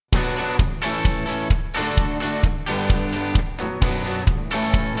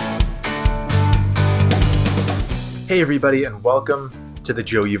Hey everybody, and welcome to the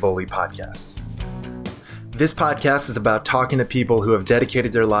Joe Uvoli podcast. This podcast is about talking to people who have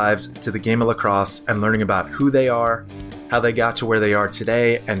dedicated their lives to the game of lacrosse and learning about who they are, how they got to where they are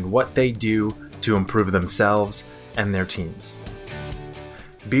today, and what they do to improve themselves and their teams.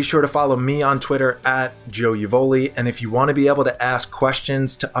 Be sure to follow me on Twitter at Joe Uvoli, and if you want to be able to ask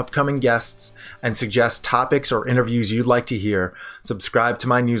questions to upcoming guests and suggest topics or interviews you'd like to hear, subscribe to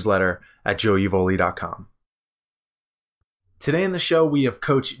my newsletter at joeuvoli.com. Today in the show, we have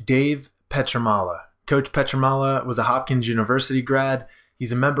Coach Dave Pietramala. Coach Pietramala was a Hopkins University grad.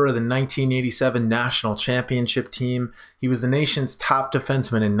 He's a member of the 1987 National Championship team. He was the nation's top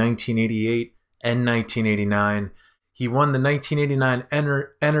defenseman in 1988 and 1989. He won the 1989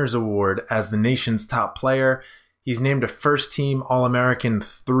 Enners Award as the nation's top player. He's named a first-team All-American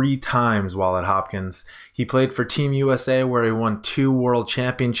 3 times while at Hopkins. He played for Team USA, where he won 2 World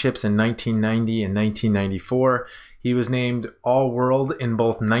Championships in 1990 and 1994. He was named All-World in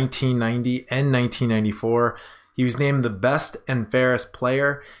both 1990 and 1994. He was named the best and fairest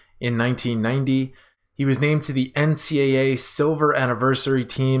player in 1990. He was named to the NCAA Silver Anniversary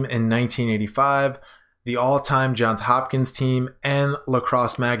Team in 1985, the all-time Johns Hopkins team, and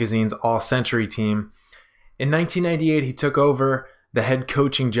Lacrosse Magazine's All-Century team. In 1998, he took over the head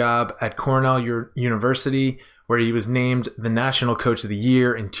coaching job at Cornell University, where he was named the National Coach of the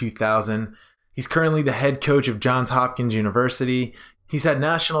Year in 2000. He's currently the head coach of Johns Hopkins University. He's had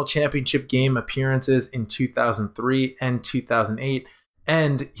national championship game appearances in 2003 and 2008,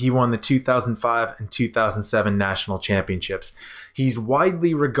 and he won the 2005 and 2007 national championships. He's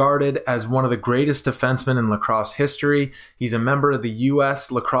widely regarded as one of the greatest defensemen in lacrosse history. He's a member of the U.S.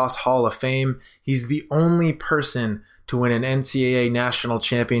 Lacrosse Hall of Fame. He's the only person to win an NCAA national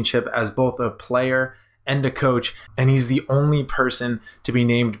championship as both a player and a coach, and he's the only person to be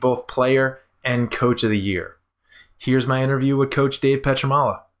named both player and coach of the year. Here's my interview with Coach Dave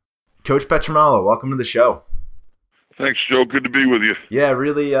Pietramala. Coach Pietramala, welcome to the show. Thanks, Joe. Good to be with you. Yeah,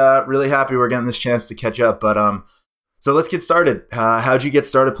 really happy we're getting this chance to catch up. But so let's get started. How'd you get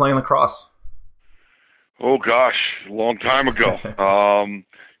started playing lacrosse? Oh gosh, a long time ago.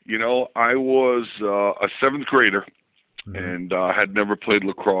 I was a 7th grader, and had never played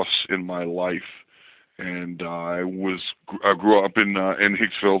lacrosse in my life. And I grew up in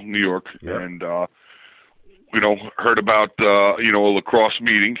Hicksville, New York, and heard about a lacrosse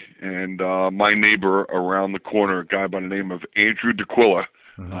meeting, and my neighbor around the corner, a guy by the name of Andrew DeQuilla,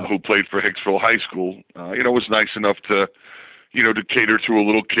 who played for Hicksville High School, was nice enough to cater to a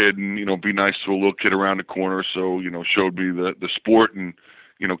little kid and be nice to a little kid around the corner. So showed me the sport and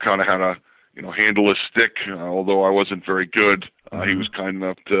kind of how to handle a stick. Although I wasn't very good, he was kind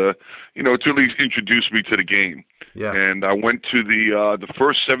enough to to at least introduce me to the game. Yeah. And I went to the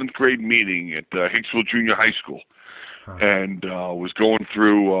first 7th grade meeting at Hicksville Junior High School, and was going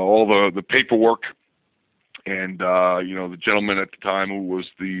through all the paperwork. And the gentleman at the time who was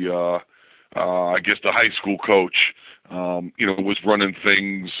the high school coach, was running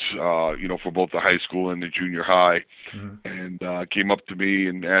things, for both the high school and the junior high, and came up to me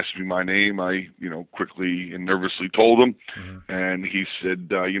and asked me my name. I, quickly and nervously told him, and he said,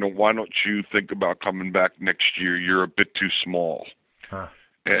 why don't you think about coming back next year? You're a bit too small.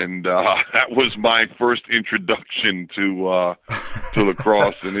 And that was my first introduction to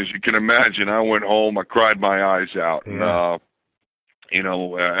lacrosse. And as you can imagine, I went home, I cried my eyes out. Yeah. And,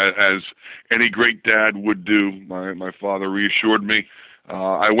 as any great dad would do, my father reassured me.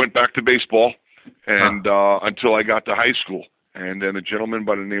 I went back to baseball and until I got to high school. And then a gentleman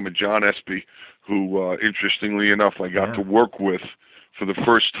by the name of John Espy, who, interestingly enough, I got to work with for the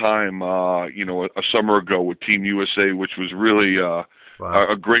first time, a summer ago with Team USA, which was really a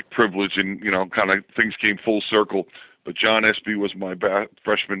great privilege, and, kind of things came full circle. But John Espy was my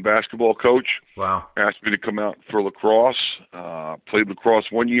freshman basketball coach. Wow. Asked me to come out for lacrosse. Played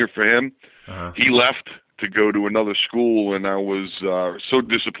lacrosse 1 year for him. He left to go to another school, and I was so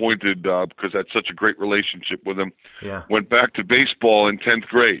disappointed because I had such a great relationship with him. Yeah. Went back to baseball in 10th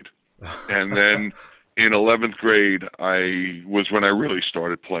grade. And then in 11th grade, was when I really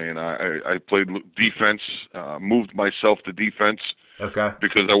started playing. I played defense, moved myself to defense. Okay.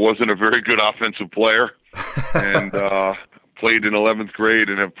 Because I wasn't a very good offensive player, and played in 11th grade,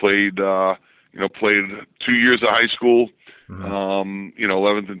 and have played 2 years of high school,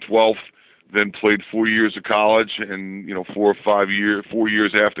 11th and 12th, then played 4 years of college, and 4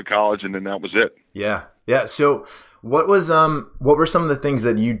 years after college, and then that was it. Yeah. So, what were some of the things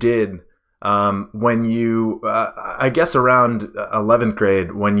that you did when you, I guess around 11th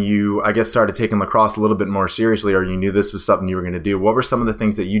grade, when you, I guess, started taking lacrosse a little bit more seriously, or you knew this was something you were going to do? What were some of the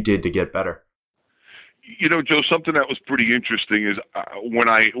things that you did to get better? Joe, something that was pretty interesting is when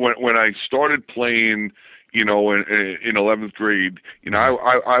I started playing, in 11th grade,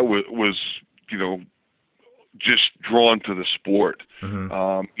 I was just drawn to the sport.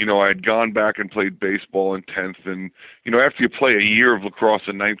 Mm-hmm. I had gone back and played baseball in 10th, and after you play a year of lacrosse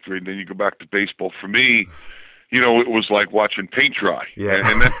in 9th grade, then you go back to baseball. For me, it was like watching paint dry. Yeah.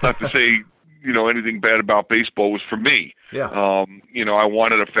 And that's not to say anything bad about baseball. Was for me. Yeah. I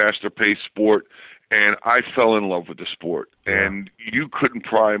wanted a faster paced sport, and I fell in love with the sport. Yeah. And you couldn't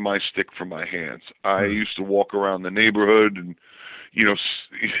pry my stick from my hands. I used to walk around the neighborhood, and you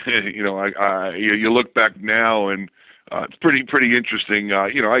look back now, and it's pretty interesting. I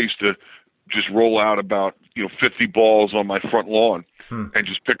used to just roll out about 50 balls on my front lawn, and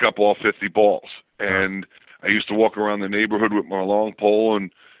just pick up all 50 balls. And I used to walk around the neighborhood with my long pole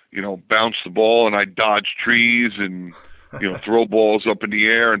and bounce the ball, and I'd dodge trees and throw balls up in the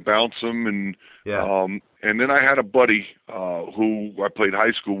air and bounce them. And and then I had a buddy who I played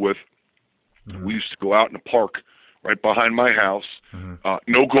high school with. Mm-hmm. We used to go out in the park right behind my house,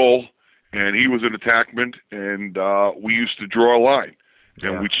 no goal, and he was an attackman, and we used to draw a line.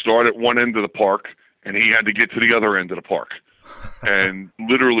 And we'd start at one end of the park, and he had to get to the other end of the park. And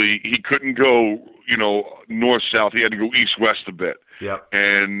literally, he couldn't go, north-south. He had to go east-west a bit. Yep.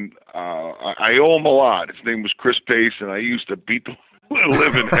 And I owe him a lot. His name was Chris Pace, and I used to beat the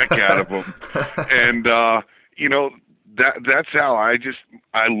living heck out of him. And, that's how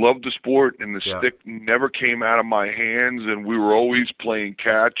I loved the sport, and the stick never came out of my hands, and we were always playing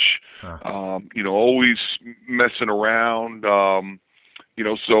catch, always messing around.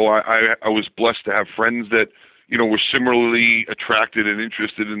 So I was blessed to have friends that, were similarly attracted and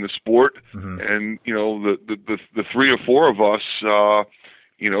interested in the sport. Mm-hmm. And, the three or four of us,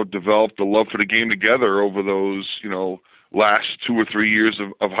 developed a love for the game together over those, last 2 or 3 years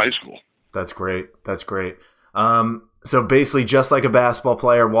of high school. That's great. That's great. So basically just like a basketball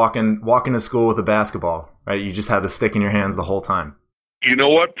player walking to school with a basketball, right? You just had the stick in your hands the whole time. You know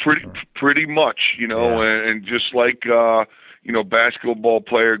what? Pretty much, and just like, basketball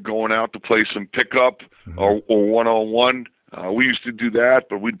player going out to play some pickup or one-on-one. We used to do that,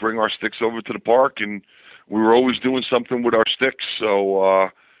 but we'd bring our sticks over to the park, and we were always doing something with our sticks. So,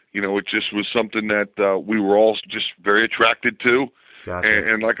 it just was something that we were all just very attracted to.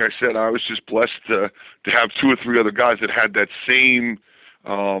 Gotcha. And like I said, I was just blessed to have 2 or 3 other guys that had that same,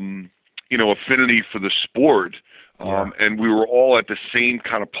 affinity for the sport. And we were all at the same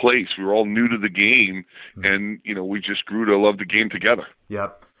kind of place. We were all new to the game, and, we just grew to love the game together.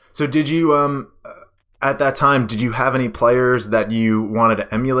 Yep. So did you, at that time, did you have any players that you wanted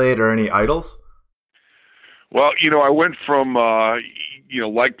to emulate or any idols? Well, I went from,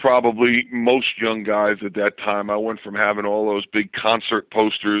 like probably most young guys at that time, I went from having all those big concert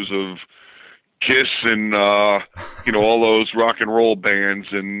posters of Kiss and, all those rock and roll bands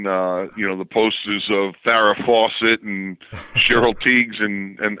and, the posters of Farrah Fawcett and Cheryl Teagues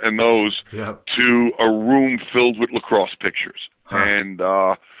and those to a room filled with lacrosse pictures. Huh. And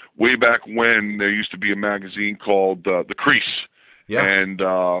way back when, there used to be a magazine called The Crease. Yeah. And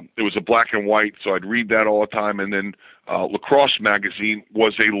it was a black and white, so I'd read that all the time. And then Lacrosse magazine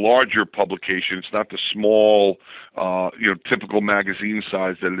was a larger publication. It's not the small, typical magazine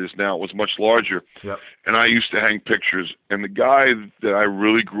size that it is now. It was much larger. Yep. And I used to hang pictures. And the guy that I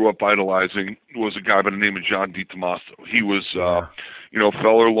really grew up idolizing was a guy by the name of John DiTomaso. He was,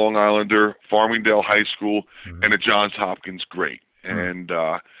 fellow Long Islander, Farmingdale High School, and a Johns Hopkins great. And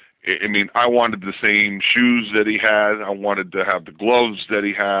I wanted the same shoes that he had. I wanted to have the gloves that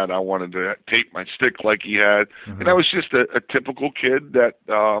he had. I wanted to tape my stick like he had. And I was just a typical kid that,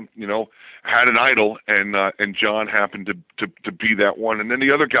 had an idol, and John happened to be that one. And then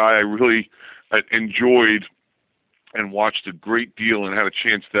the other guy I really enjoyed and watched a great deal and had a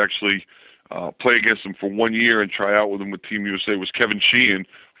chance to actually play against him for 1 year and try out with him with Team USA was Kevin Sheehan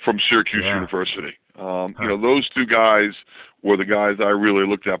from Syracuse University. Those two guys were the guys I really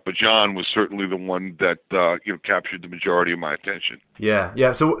looked at, but John was certainly the one that captured the majority of my attention.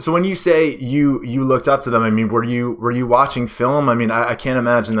 Yeah. So when you say you looked up to them, were you watching film? I can't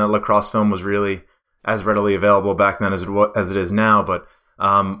imagine that lacrosse film was really as readily available back then as it is now. But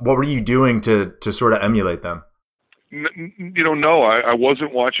what were you doing to sort of emulate them? No, I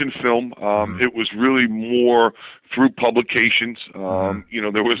wasn't watching film. It was really more through publications. The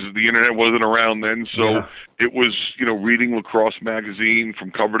internet wasn't around then, so it was, reading Lacrosse magazine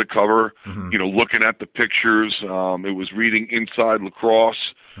from cover to cover, looking at the pictures. It was reading Inside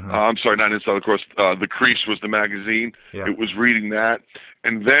Lacrosse. I'm sorry, not Inside Lacrosse. The Crease was the magazine. Yeah. It was reading that.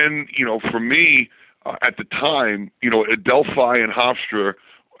 And then, for me, at the time, Adelphi and Hofstra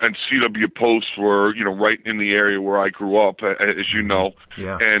and CW posts were, right in the area where I grew up, as you know.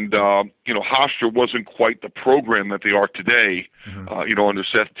 Yeah. And, Hofstra wasn't quite the program that they are today, under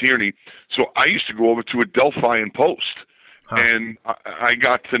Seth Tierney. So I used to go over to Adelphi and post. Huh. And I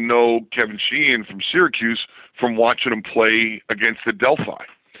got to know Kevin Sheehan from Syracuse from watching him play against Adelphi.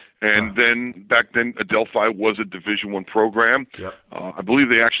 And then back then, Adelphi was a Division I program. Yep. I believe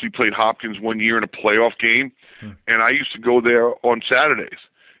they actually played Hopkins one year in a playoff game. And I used to go there on Saturdays.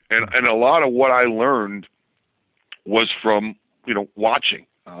 And a lot of what I learned was from, watching.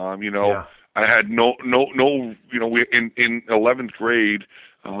 I had no, we in 11th grade,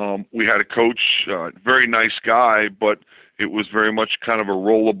 we had a coach, very nice guy, but it was very much kind of a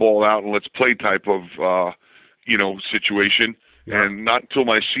roll the ball out and let's play type of, situation. Yeah. And not until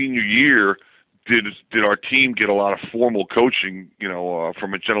my senior year did our team get a lot of formal coaching,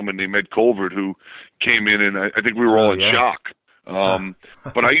 from a gentleman named Ed Colvert who came in, and I think we were all in shock.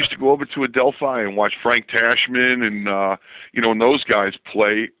 But I used to go over to Adelphi and watch Frank Tashman and, and those guys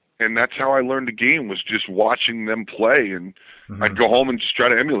play. And that's how I learned the game, was just watching them play. And I'd go home and just try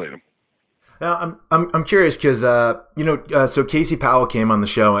to emulate them. Now, I'm curious because, so Casey Powell came on the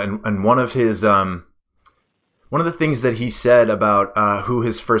show, and one of his, one of the things that he said about who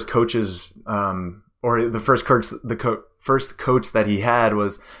his first coaches, or the first coach that he had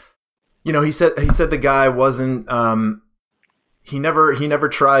was, he said the guy wasn't, he never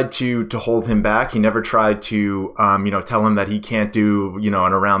tried to hold him back. He never tried to, tell him that he can't do, an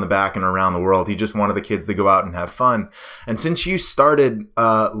around the back and around the world. He just wanted the kids to go out and have fun. And since you started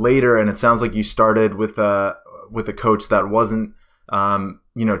later, and it sounds like you started with a coach that wasn't,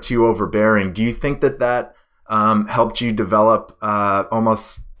 too overbearing, do you think that helped you develop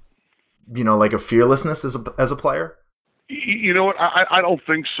almost, like a fearlessness as a player? You know what? I don't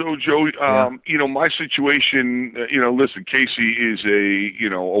think so, Joe. My situation. Listen, Casey is a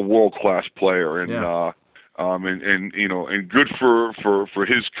world-class player, and and good for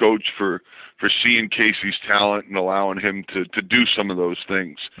his coach for seeing Casey's talent and allowing him to do some of those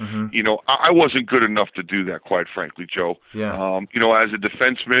things. I wasn't good enough to do that, quite frankly, Joe. Yeah. As a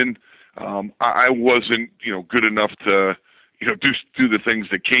defenseman, I wasn't good enough to do the things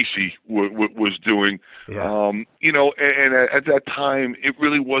that Casey was doing. Yeah. And at that time, it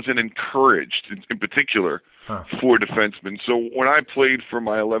really wasn't encouraged in particular for defensemen. So when I played for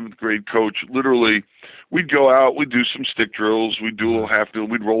my 11th grade coach, literally, we'd go out, we'd do some stick drills, we'd do a little half drill,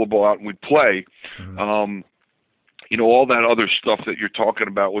 we'd roll the ball out, and we'd play. All that other stuff that you're talking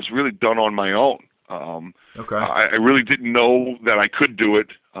about was really done on my own. Okay. I really didn't know that I could do it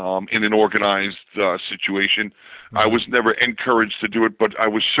in an organized situation. I was never encouraged to do it, but I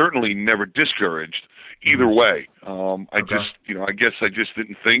was certainly never discouraged either way. I guess I just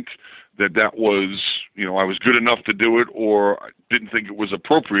didn't think that was, I was good enough to do it, or I didn't think it was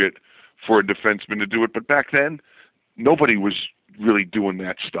appropriate for a defenseman to do it. But back then, nobody was really doing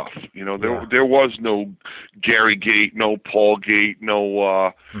that stuff. There was no Gary Gate, no Paul Gate,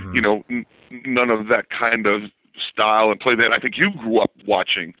 no, none of that kind of style and play that I think you grew up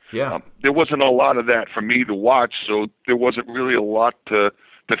watching. Yeah. There wasn't a lot of that for me to watch, so there wasn't really a lot to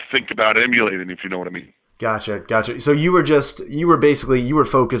think about emulating, if you know what I mean. Gotcha. So you were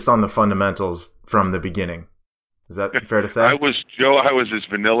focused on the fundamentals from the beginning. Is that fair to say? I was as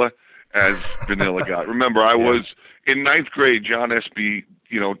vanilla as vanilla got. Remember, I was in 9th grade. John Espy,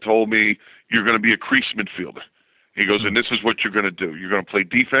 told me you're going to be a crease midfielder. He goes, and this is what you're going to do. You're going to play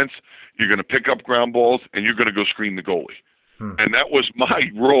defense, you're going to pick up ground balls, and you're going to go screen the goalie. And that was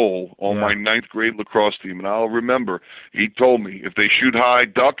my role on my 9th grade lacrosse team. And I'll remember, he told me, if they shoot high,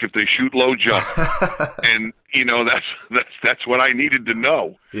 duck. If they shoot low, jump. And, that's what I needed to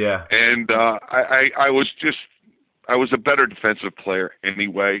know. Yeah. And I was a better defensive player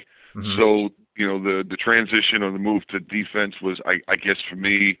anyway. So, the transition or the move to defense was, I guess, for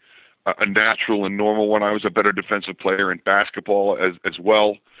me, a natural and normal one. I was a better defensive player in basketball as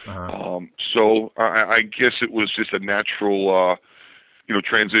well. So I guess it was just a natural,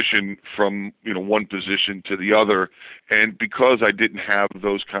 transition from, one position to the other. And because I didn't have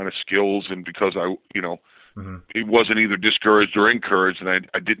those kind of skills, and because it wasn't either discouraged or encouraged, and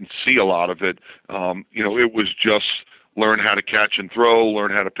I didn't see a lot of it, it was just learn how to catch and throw,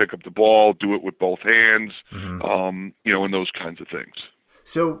 learn how to pick up the ball, do it with both hands, and those kinds of things.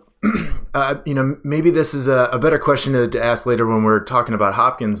 So, maybe this is a better question to ask later when we're talking about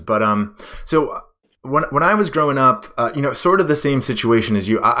Hopkins. But so when I was growing up, sort of the same situation as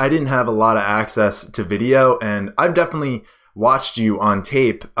you. I didn't have a lot of access to video, and I've definitely watched you on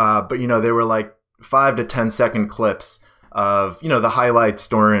tape. But they were like 5 to 10 second clips of the highlights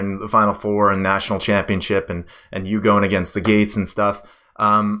during the Final Four and national championship, and you going against the Gates and stuff.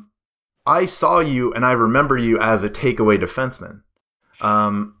 I saw you and I remember you as a takeaway defenseman.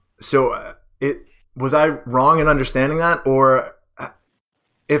 Was I wrong in understanding that, or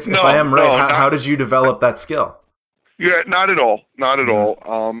if I am right, how did you develop that skill? Yeah, not at all. Not at all.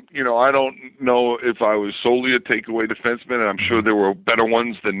 I don't know if I was solely a takeaway defenseman, and I'm sure there were better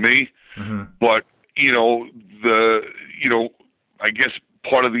ones than me. But I guess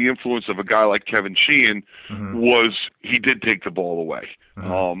part of the influence of a guy like Kevin Sheehan was he did take the ball away.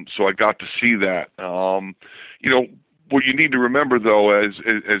 So I got to see that. What you need to remember, though, as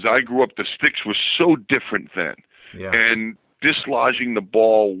I grew up, the sticks was so different then. Yeah. And dislodging the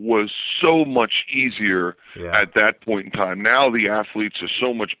ball was so much easier at that point in time. Now the athletes are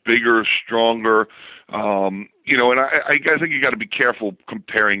so much bigger, stronger. And I think you got to be careful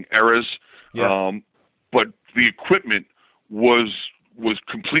comparing eras. Yeah. But the equipment was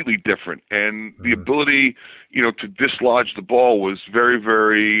completely different, and the ability, to dislodge the ball was very,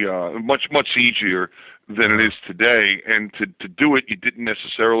 very much easier than it is today. And to do it, you didn't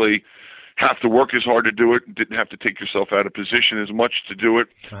necessarily have to work as hard to do it, didn't have to take yourself out of position as much to do it.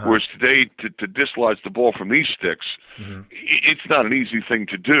 Whereas today, to dislodge the ball from these sticks, it's not an easy thing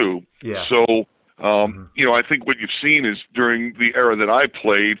to do. Yeah. So, I think what you've seen is during the era that I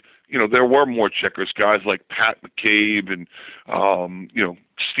played, there were more checkers, guys like Pat McCabe and,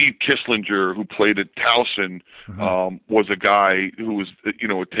 Steve Kisslinger, who played at Towson, was a guy who was, a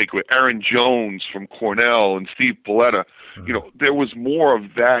takeaway. Aaron Jones from Cornell and Steve Paletta. There was more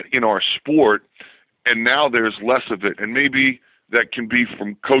of that in our sport, and now there's less of it. And maybe that can be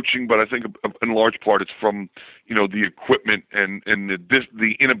from coaching, but I think in large part it's from, the equipment and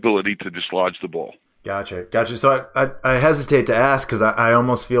the inability to dislodge the ball. Gotcha. So I hesitate to ask because I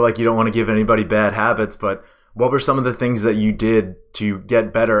almost feel like you don't want to give anybody bad habits, but what were some of the things that you did to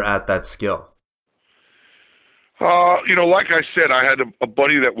get better at that skill? Like I said, I had a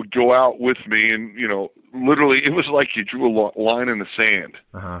buddy that would go out with me, and, literally it was like you drew a line in the sand.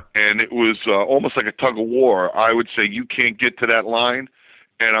 And it was almost like a tug of war. I would say, you can't get to that line,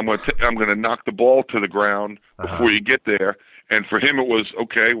 and I'm going to knock the ball to the ground before you get there. And for him, it was,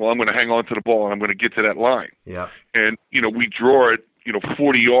 okay, well, I'm going to hang on to the ball, and I'm going to get to that line. Yeah. And, we draw it,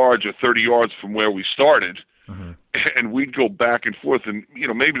 40 yards or 30 yards from where we started, and we'd go back and forth. And,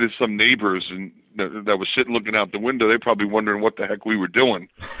 maybe there's some neighbors and that was sitting looking out the window. They're probably wondering what the heck we were doing.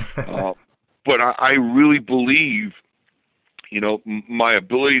 But I really believe, my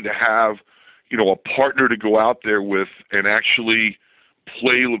ability to have, a partner to go out there with and actually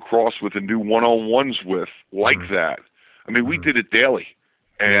play lacrosse with and do one-on-ones with like that. I mean, we did it daily,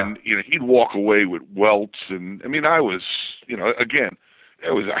 and, he'd walk away with welts. And I mean, I was, again,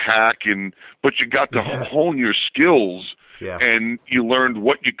 it was a hack, but you got to hone your skills, and you learned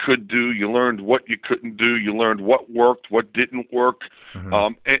what you could do. You learned what you couldn't do. You learned what worked, what didn't work.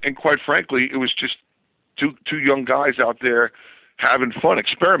 And quite frankly, it was just two young guys out there having fun,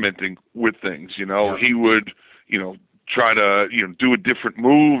 experimenting with things. He would, try to, do a different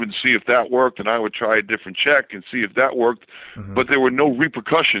move and see if that worked, and I would try a different check and see if that worked. But there were no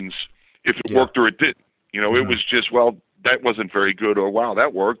repercussions if it worked or it didn't. It was just, well, that wasn't very good, or wow,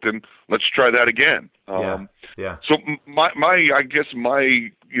 that worked, and let's try that again. So I guess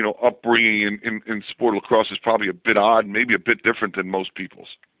my upbringing in sport lacrosse is probably a bit odd, maybe a bit different than most people's.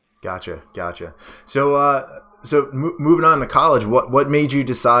 Gotcha. So moving on to college, what made you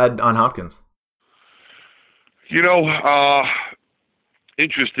decide on Hopkins?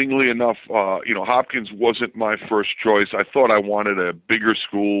 Interestingly enough, Hopkins wasn't my first choice. I thought I wanted a bigger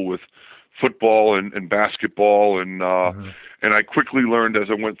school with football and basketball, and I quickly learned as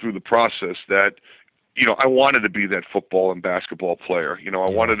I went through the process that, I wanted to be that football and basketball player.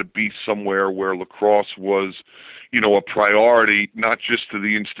 I wanted to be somewhere where lacrosse was, a priority, not just to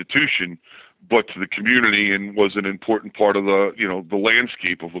the institution, but to the community, and was an important part of the, the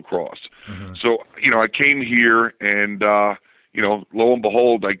landscape of lacrosse. So, I came here, and, lo and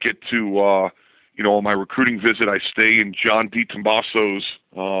behold, I get to, on my recruiting visit, I stay in John D. Tommaso's,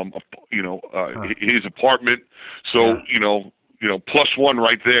 his apartment. So, +1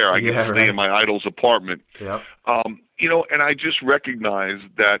 right there. I get to stay in my idol's apartment. Yep. And I just recognized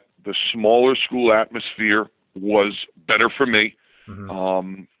that the smaller school atmosphere was better for me.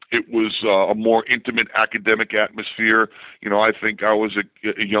 It was a more intimate academic atmosphere. I think I was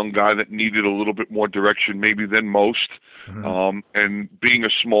a young guy that needed a little bit more direction maybe than most. And being a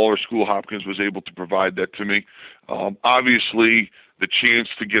smaller school, Hopkins was able to provide that to me. Obviously, the chance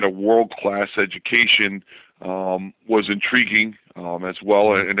to get a world-class education was intriguing as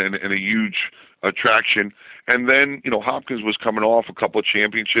well, and a huge attraction. And then, Hopkins was coming off a couple of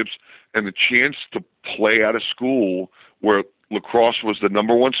championships, and the chance to play at a school where lacrosse was the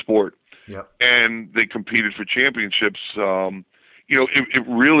number one sport, Yep. and they competed for championships. It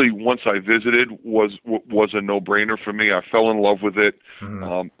really, once I visited, was a no-brainer for me. I fell in love with it.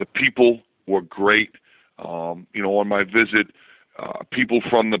 Mm-hmm. The people were great. On my visit, people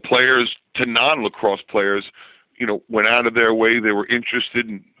from the players to non-lacrosse players, went out of their way. They were interested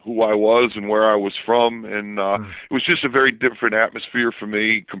in who I was and where I was from, and it was just a very different atmosphere for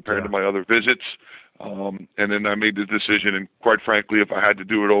me compared to my other visits. And then I made the decision, and quite frankly, if I had to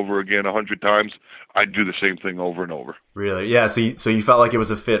do it over again 100 times, I'd do the same thing over and over. Really? Yeah. So you felt like it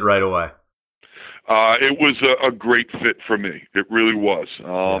was a fit right away. It was a great fit for me. It really was.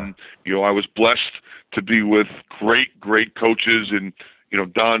 I was blessed to be with great coaches, and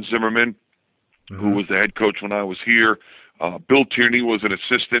Don Zimmerman, who was the head coach when I was here. Bill Tierney was an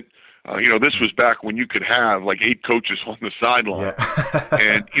assistant. This was back when you could have like 8 coaches on the sideline. Yeah.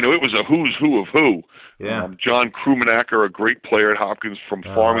 And, it was a who's who of who. Yeah. John Krumenacker, a great player at Hopkins from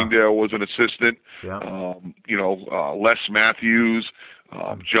Farmingdale, was an assistant. Yeah. Les Matthews,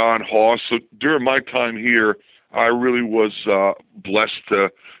 John Haas. So during my time here, I really was blessed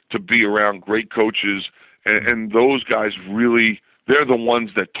to be around great coaches. And those guys really, they're the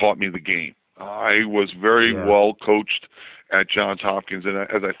ones that taught me the game. I was very well coached at Johns Hopkins, and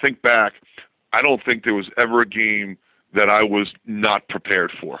as I think back, I don't think there was ever a game that I was not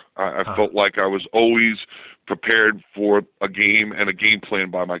prepared for. I felt like I was always prepared for a game and a game plan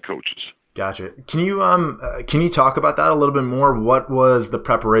by my coaches. Gotcha. Can you talk about that a little bit more? What was the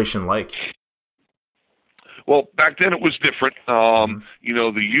preparation like? Well, back then it was different. The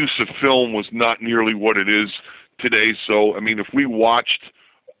use of film was not nearly what it is today. So, if we watched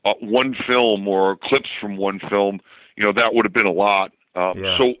one film or clips from one film, that would have been a lot.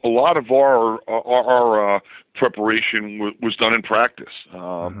 So a lot of our preparation was done in practice.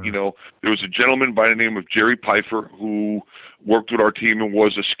 There was a gentleman by the name of Jerry Pfeiffer who worked with our team and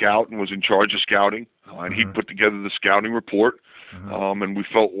was a scout and was in charge of scouting. And he put together the scouting report. And we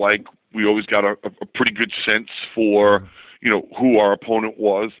felt like we always got a pretty good sense for, who our opponent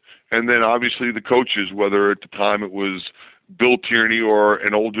was. And then obviously the coaches, whether at the time it was Bill Tierney or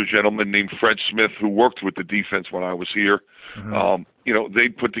an older gentleman named Fred Smith who worked with the defense when I was here, they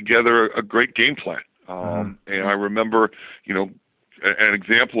put together a great game plan. And I remember, an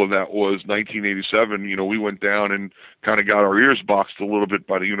example of that was 1987. We went down and kind of got our ears boxed a little bit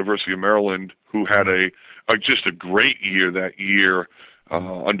by the University of Maryland, who had just a great year that year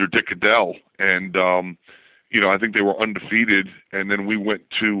under Dick Adele. And, I think they were undefeated, and then we went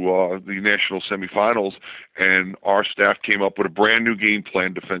to the national semifinals, and our staff came up with a brand new game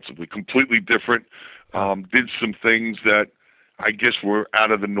plan defensively, completely different. Did some things that I guess were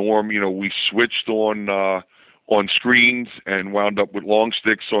out of the norm. We switched on screens and wound up with long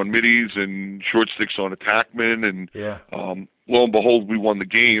sticks on middies and short sticks on attackmen, and lo and behold, we won the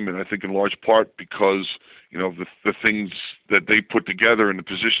game, and I think in large part because the things that they put together and the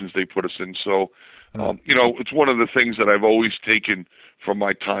positions they put us in. So. It's one of the things that I've always taken from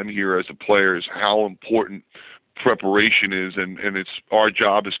my time here as a player is how important preparation is, and it's our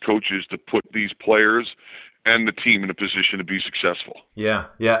job as coaches to put these players and the team in a position to be successful. Yeah.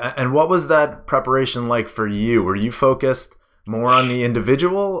 And what was that preparation like for you? Were you focused more on the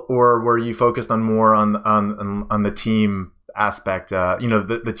individual, or were you focused on more on the team aspect?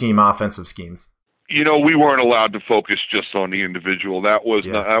 The team offensive schemes. We weren't allowed to focus just on the individual. That was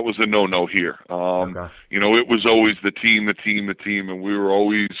a no-no here. It was always the team, and we were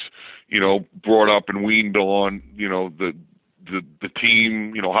always, brought up and weaned on, the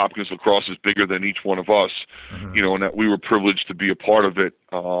team. Hopkins lacrosse is bigger than each one of us, and that we were privileged to be a part of it,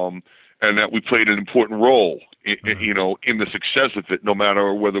 and that we played an important role, in the success of it, no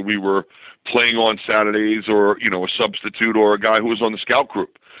matter whether we were playing on Saturdays or, a substitute or a guy who was on the scout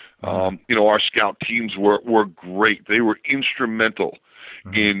group. Our scout teams were great. They were instrumental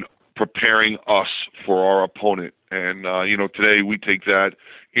in preparing us for our opponent. And, today we take that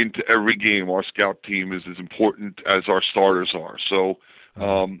into every game. Our scout team is as important as our starters are. So,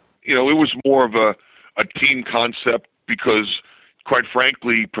 it was more of a team concept because, quite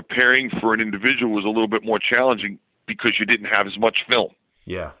frankly, preparing for an individual was a little bit more challenging because you didn't have as much film.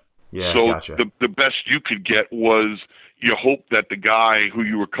 Yeah, so gotcha. the best you could get was you hope that the guy who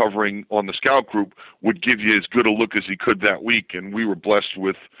you were covering on the scout group would give you as good a look as he could that week, and we were blessed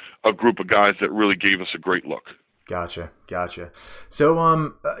with a group of guys that really gave us a great look. Gotcha. So,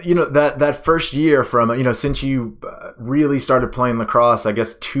 that first year from, since you really started playing lacrosse, I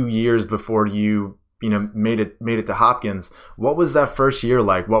guess 2 years before you made it to Hopkins, what was that first year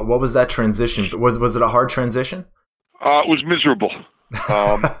like? What was that transition? Was it a hard transition? It was miserable.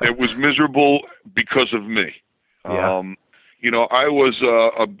 It was miserable because of me. I was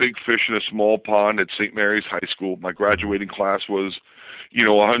a big fish in a small pond at St. Mary's High School. My graduating class was,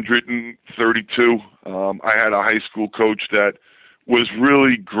 132. I had a high school coach that was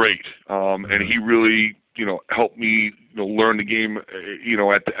really great, and he really, helped me, learn the game,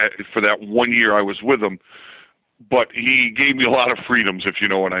 for that 1 year I was with him. But he gave me a lot of freedoms, if you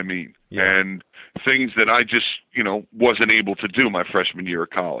know what I mean, and things that I just, wasn't able to do my freshman year of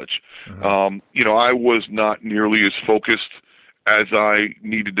college. I was not nearly as focused as I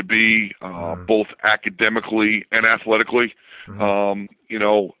needed to be, both academically and athletically.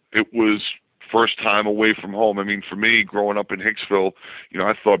 It was first time away from home. I mean, for me, growing up in Hicksville,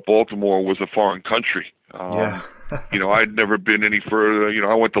 I thought Baltimore was a foreign country. I'd never been any further.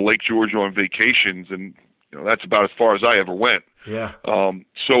 I went to Lake George on vacations, and that's about as far as I ever went.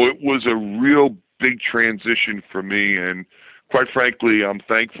 So it was a real big transition for me, and quite frankly, I'm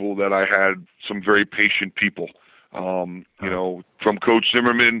thankful that I had some very patient people. From Coach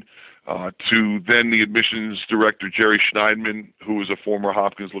Zimmerman to then the admissions director, Jerry Schneidman, who was a former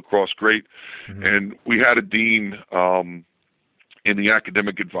Hopkins lacrosse great. And we had a dean in the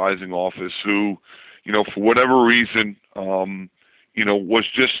academic advising office who, for whatever reason, was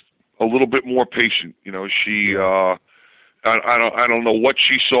just a little bit more patient. She, I don't know what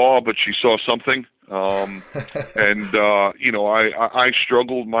she saw, but she saw something. I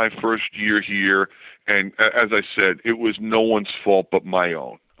struggled my first year here. And as I said, it was no one's fault but my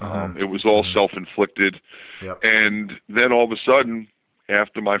own. It was all self-inflicted. And then all of a sudden,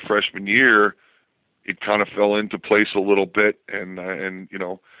 after my freshman year, it kind of fell into place a little bit. And then,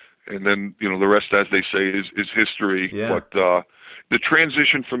 the rest, as they say, is history. But the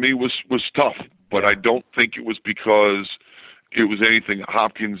transition for me was tough. But I don't think it was because it was anything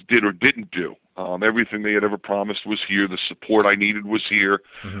Hopkins did or didn't do. Everything they had ever promised was here. The support I needed was here.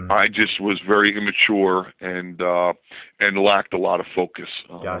 I just was very immature and lacked a lot of focus.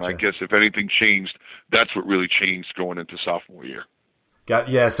 And I guess if anything changed, that's what really changed going into sophomore year.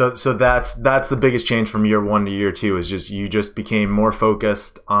 So that's the biggest change from year one to year two, is just you just became more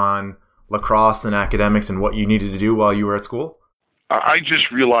focused on lacrosse and academics and what you needed to do while you were at school? I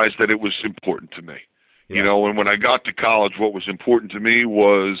just realized that it was important to me. And when I got to college, what was important to me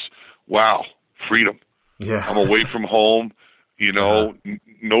was, wow, freedom. I'm away from home, no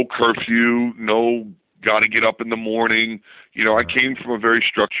curfew, no got to get up in the morning. I came from a very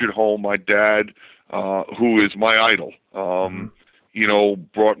structured home. My dad, who is my idol,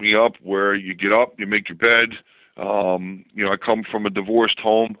 brought me up where you get up, you make your bed. I come from a divorced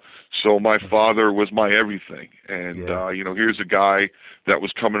home, so my father was my everything. And, here's a guy that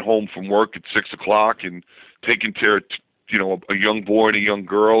was coming home from work at 6 o'clock and taking care of, a young boy and a young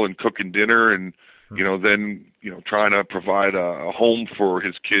girl and cooking dinner and, then, trying to provide a home for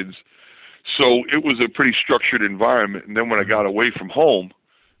his kids. So it was a pretty structured environment. And then when I got away from home,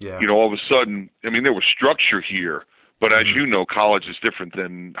 all of a sudden, there was structure here. But as you know, college is different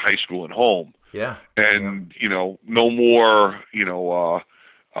than high school and home. And, no more, get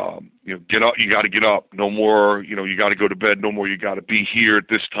up, you got to get up. No more, you got to go to bed. No more, you got to be here at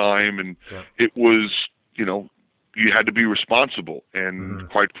this time. And it was, you had to be responsible. And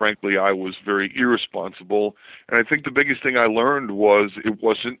quite frankly, I was very irresponsible. And I think the biggest thing I learned was it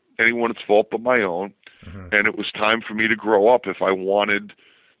wasn't anyone's fault but my own. And it was time for me to grow up if I wanted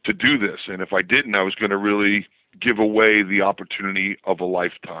to do this. And if I didn't, I was going to really give away the opportunity of a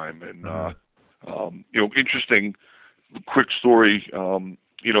lifetime. And, interesting, quick story,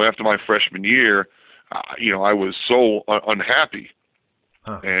 after my freshman year, I was so unhappy.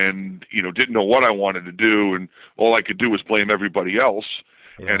 And, didn't know what I wanted to do, and all I could do was blame everybody else.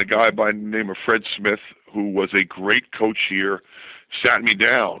 And a guy by the name of Fred Smith, who was a great coach here, sat me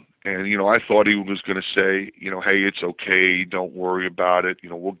down. And, I thought he was going to say, hey, it's okay, don't worry about it,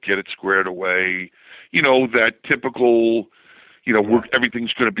 we'll get it squared away. That typical,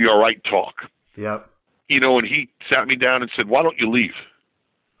 everything's going to be all right talk. And he sat me down and said, why don't you leave?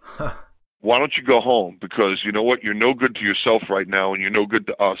 Why don't you go home? Because you know what? You're no good to yourself right now, and you're no good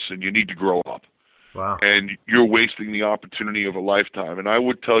to us, and you need to grow up. And you're wasting the opportunity of a lifetime. And I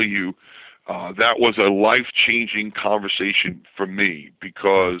would tell you that was a life-changing conversation for me,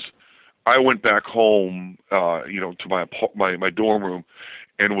 because I went back home, to my dorm room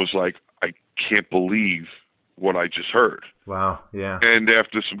and was like, I can't believe what I just heard. And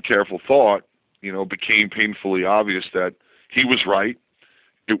after some careful thought, it became painfully obvious that he was right.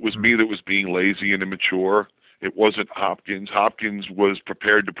 It was me that was being lazy and immature. It wasn't Hopkins. Hopkins was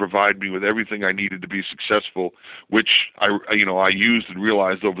prepared to provide me with everything I needed to be successful, which I used and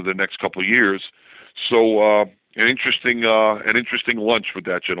realized over the next couple of years. So, an interesting lunch with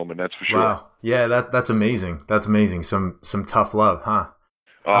that gentleman. That's for sure. Wow. Yeah, that's amazing. That's amazing. Some tough love, huh?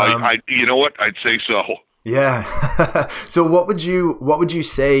 You know what? I'd say so. Yeah. So what would you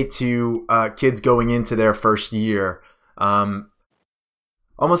say to kids going into their first year?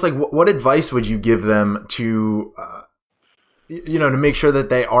 Almost like what advice would you give them to to make sure that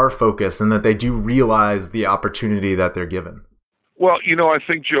they are focused and that they do realize the opportunity that they're given? Well, I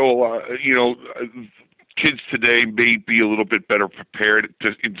think, Joe, kids today may be a little bit better prepared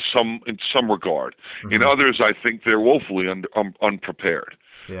in some regard. Mm-hmm. In others, I think they're woefully unprepared.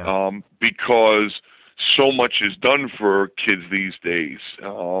 Yeah. Because so much is done for kids these days.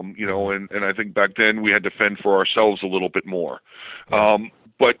 And I think back then we had to fend for ourselves a little bit more. Yeah.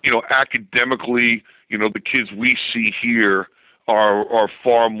 But academically, the kids we see here are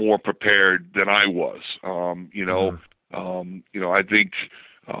far more prepared than I was. I think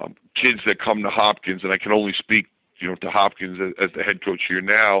kids that come to Hopkins, and I can only speak, to Hopkins as the head coach here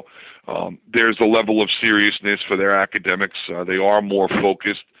now, there's a level of seriousness for their academics. They are more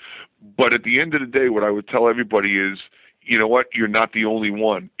focused. But at the end of the day, what I would tell everybody is, you know what, you're not the only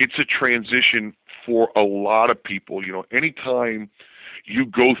one. It's a transition for a lot of people. Anytime you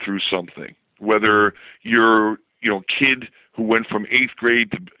go through something, whether you're, kid who went from 8th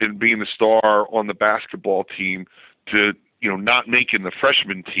grade to being the star on the basketball team to, not making the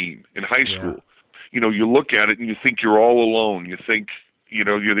freshman team in high school. Yeah. You look at it and you think you're all alone. You think,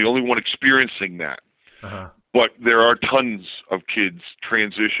 you're the only one experiencing that. Uh-huh. But there are tons of kids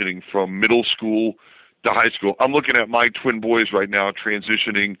transitioning from middle school to high school. I'm looking at my twin boys right now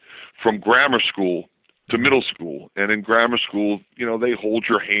transitioning from grammar school to middle school. And in grammar school, they hold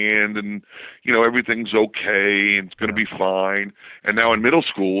your hand and, everything's okay and it's going to be fine. And now in middle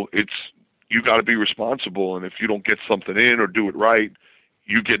school, you got to be responsible. And if you don't get something in or do it right,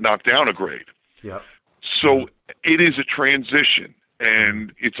 you get knocked down a grade. Yep. So it is a transition.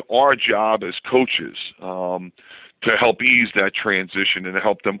 And it's our job as coaches to help ease that transition and to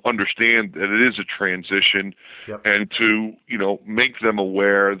help them understand that it is a transition. Yep. And to, make them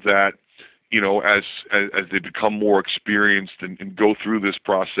aware that, as they become more experienced and go through this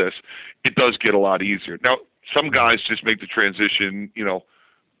process, it does get a lot easier. Now, some guys just make the transition,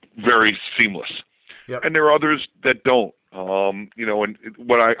 very seamless. Yep. And there are others that don't. And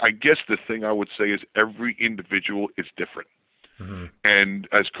what I guess the thing I would say is every individual is different. Mm-hmm. And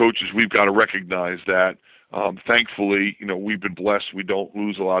as coaches, we've got to recognize that. Thankfully, we've been blessed. We don't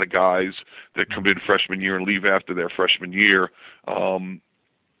lose a lot of guys that come in freshman year and leave after their freshman year.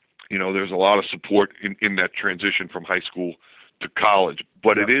 There's a lot of support in that transition from high school to college.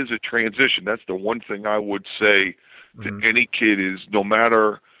 But It is a transition. That's the one thing I would say to any kid is no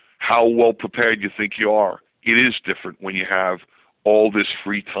matter how well prepared you think you are, it is different when you have all this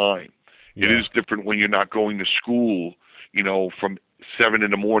free time. Yeah. It is different when you're not going to school, from 7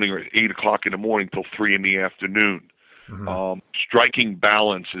 in the morning or 8 o'clock in the morning till 3 in the afternoon. Mm-hmm. Striking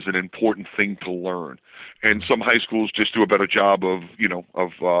balance is an important thing to learn. And some high schools just do a better job of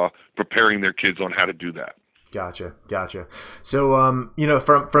preparing their kids on how to do that. Gotcha. So,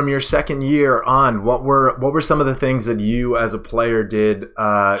 from your second year on, what were some of the things that you as a player did,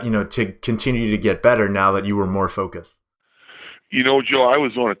 to continue to get better now that you were more focused? Joe, I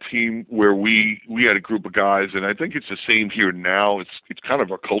was on a team where we had a group of guys, and I think it's the same here now. It's kind of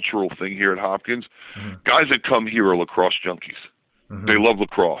a cultural thing here at Hopkins. Mm-hmm. Guys that come here are lacrosse junkies. Mm-hmm. They love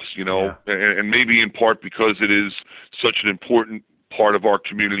lacrosse, and maybe in part because it is such an important part of our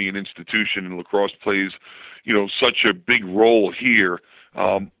community and institution, and lacrosse plays, such a big role here.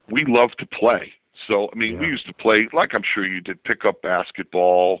 We love to play. So, we used to play, like I'm sure you did, pick up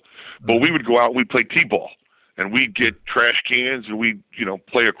basketball, but we would go out and we'd play t-ball. And we'd get trash cans and we'd,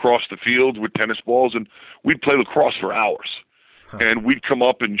 play across the field with tennis balls, and we'd play lacrosse for hours. Huh. And we'd come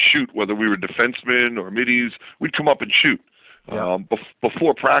up and shoot, whether we were defensemen or middies, we'd come up and shoot. Yeah.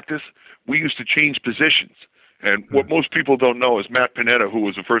 Before practice, we used to change positions. And what most people don't know is Matt Panetta, who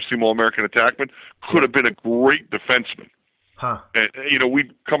was a first-team All-American attackman, could have been a great defenseman. Huh. And,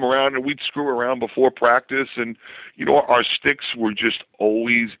 we'd come around and we'd screw around before practice, and, our sticks were just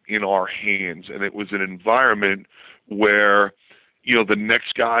always in our hands. And it was an environment where, the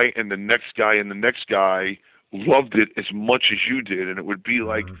next guy and the next guy and the next guy loved it as much as you did. And it would be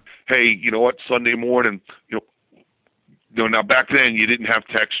like, hey, you know what, Sunday morning, now back then you didn't have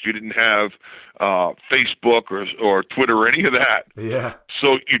text, you didn't have Facebook or Twitter or any of that. Yeah.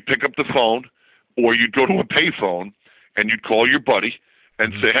 So you'd pick up the phone or you'd go to a payphone and you'd call your buddy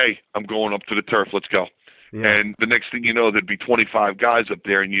and say, hey, I'm going up to the turf, let's go. Yeah. And the next thing you know, there'd be 25 guys up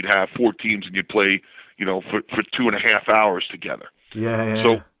there and you'd have 4 teams and you'd play, for 2.5 hours together. Yeah.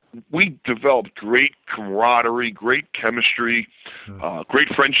 So we developed great camaraderie, great chemistry, great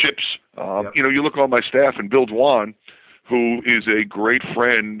friendships. You look on my staff, and Bill Dwan, who is a great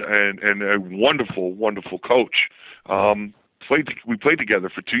friend and a wonderful, wonderful coach. We played together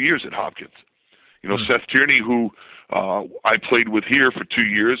for 2 years at Hopkins. Seth Tierney, who I played with here for 2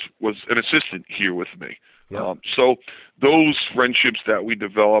 years, was an assistant here with me. Yep. So those friendships that we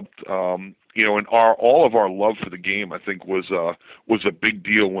developed, and all of our love for the game, I think was a big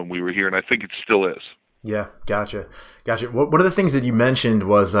deal when we were here, and I think it still is. Yeah, gotcha. One of the things that you mentioned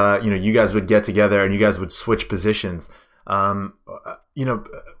was, you guys would get together and you guys would switch positions.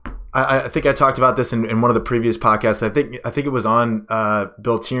 I think I talked about this in one of the previous podcasts. I think it was on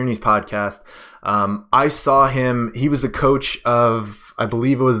Bill Tierney's podcast. I saw him. He was the coach of, I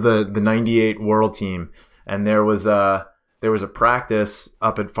believe it was the '98 World Team, and there was a practice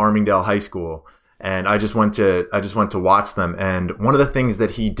up at Farmingdale High School, and I just went to watch them. And one of the things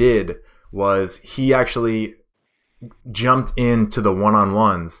that he did was he actually jumped into the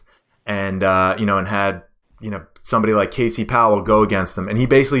one-on-ones, and and had somebody like Casey Powell go against them, and he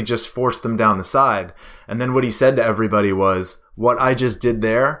basically just forced them down the side. And then what he said to everybody was, "What I just did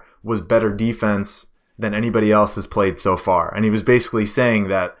there was better defense than anybody else has played so far." And he was basically saying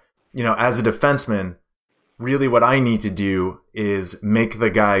that, as a defenseman, really what I need to do is make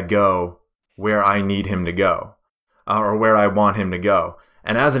the guy go where I need him to go, or where I want him to go.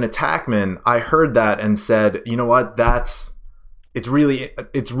 And as an attackman, I heard that and said, you know what, it's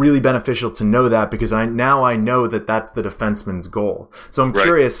really beneficial to know that, because I know that that's the defenseman's goal. So I'm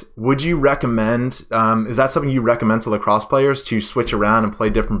curious, would you recommend, is that something you recommend to lacrosse players, to switch around and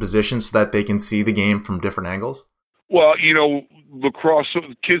play different positions so that they can see the game from different angles? Well, lacrosse,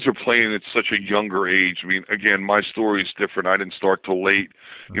 kids are playing at such a younger age. I mean, again, my story is different. I didn't start till late.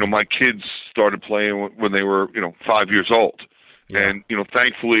 My kids started playing when they were, 5 years old. Yeah. And,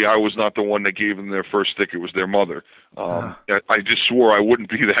 thankfully I was not the one that gave them their first stick. It was their mother. I just swore I wouldn't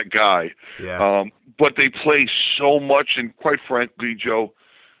be that guy. Yeah. But they play so much, and quite frankly, Joe,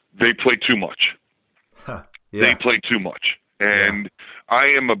 they play too much. Yeah. They play too much. And I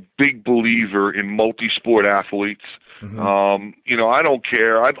am a big believer in multi-sport athletes. Mm-hmm. I don't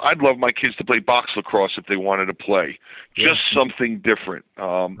care. I'd love my kids to play box lacrosse if they wanted to play. Just something different.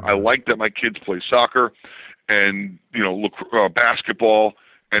 I like that my kids play soccer and, basketball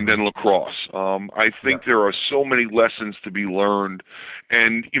and then lacrosse. I think there are so many lessons to be learned.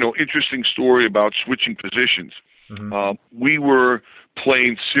 And, interesting story about switching positions. Mm-hmm. We were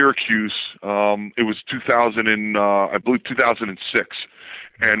playing Syracuse. It was 2006.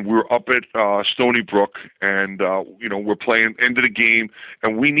 And we're up at Stony Brook, and, we're playing end of the game,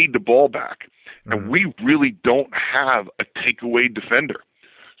 and we need the ball back. Mm-hmm. And we really don't have a takeaway defender.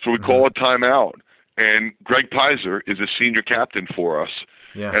 So we call a timeout. And Greg Pizer is a senior captain for us.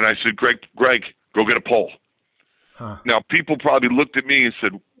 Yeah. And I said, Greg, go get a pole. Huh. Now, people probably looked at me and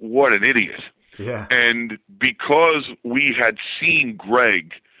said, what an idiot. Yeah. And because we had seen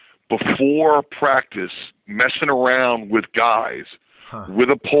Greg before practice messing around with guys with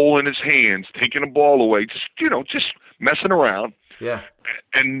a pole in his hands, taking a ball away, just messing around. Yeah.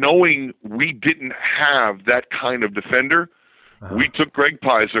 And knowing we didn't have that kind of defender, we took Greg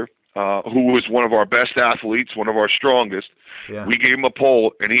Pizer, who was one of our best athletes, one of our strongest. Yeah. We gave him a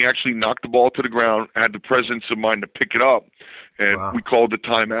pole, and he actually knocked the ball to the ground, had the presence of mind to pick it up, and we called the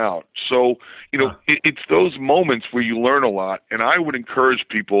timeout. So, it's those moments where you learn a lot, and I would encourage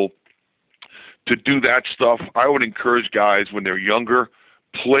people to do that stuff. I would encourage guys when they're younger,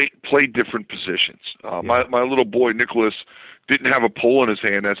 play different positions. My little boy, Nicholas, didn't have a pole in his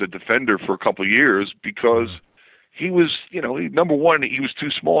hand as a defender for a couple of years because he was, number one, he was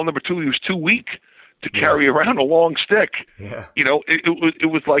too small. Number two, he was too weak to carry around a long stick. Yeah. It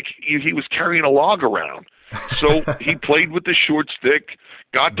was like he was carrying a log around. So he played with the short stick,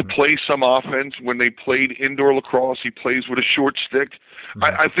 got to play some offense. When they played indoor lacrosse, he plays with a short stick.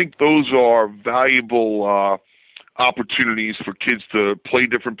 I think those are valuable opportunities for kids to play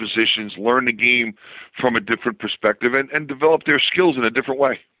different positions, learn the game from a different perspective, and develop their skills in a different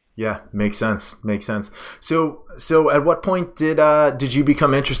way. Yeah, makes sense. So at what point did you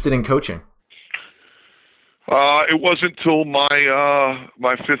become interested in coaching? It wasn't till my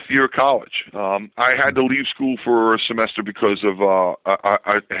fifth year of college. I had to leave school for a semester because of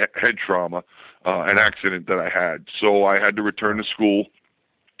head trauma, an accident that I had. So I had to return to school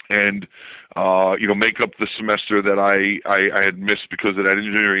and make up the semester that I had missed because of that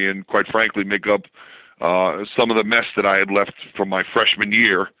injury, and quite frankly, make up some of the mess that I had left from my freshman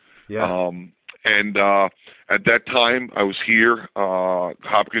year. Yeah. At that time, I was here.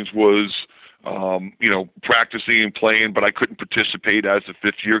 Hopkins was practicing and playing, but I couldn't participate as a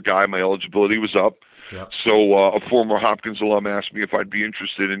fifth-year guy. My eligibility was up. Yep. So a former Hopkins alum asked me if I'd be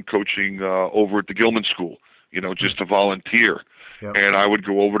interested in coaching over at the Gilman School, just to volunteer. Yep. And I would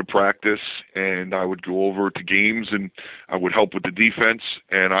go over to practice, and I would go over to games, and I would help with the defense,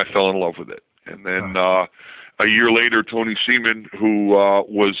 and I fell in love with it. And then a year later, Tony Seaman, who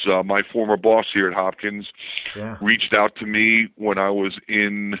was my former boss here at Hopkins, reached out to me when I was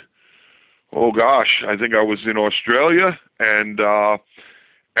in, I think I was in Australia, and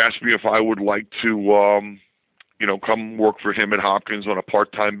asked me if I would like to, come work for him at Hopkins on a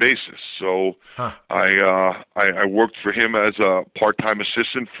part-time basis. So I worked for him as a part-time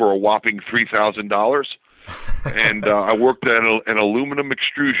assistant for a whopping $3,000. And I worked at an aluminum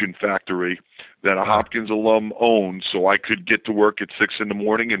extrusion factory that a Hopkins alum owned, so I could get to work at 6 in the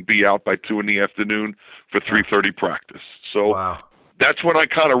morning and be out by 2 in the afternoon for 3:30 practice. So that's when I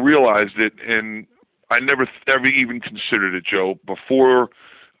kind of realized it, and I never even considered it, Joe. Before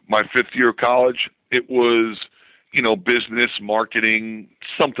my fifth year of college, it was, business, marketing,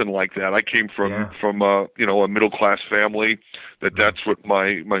 something like that. I came from a middle class family that's what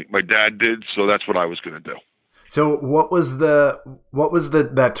my dad did, so that's what I was going to do. So what was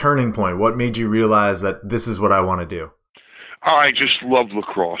that turning point? What made you realize that this is what I want to do? I just love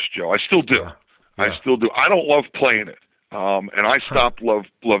lacrosse, Joe. I still do. Yeah. I still do. I don't love playing it. And I stopped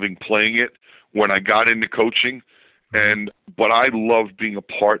loving playing it when I got into coaching. But I loved being a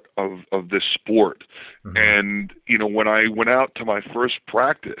part of this sport. Mm-hmm. And, when I went out to my first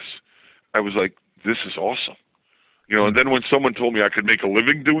practice, I was like, this is awesome. And then when someone told me I could make a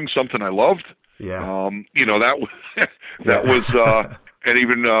living doing something I loved, that was, and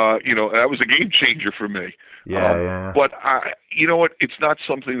even, that was a game changer for me. But what? It's not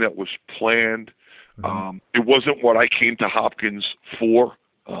something that was planned. Mm-hmm. It wasn't what I came to Hopkins for.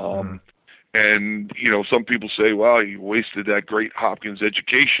 And, some people say, well, you wasted that great Hopkins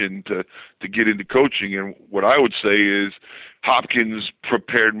education to get into coaching. And what I would say is Hopkins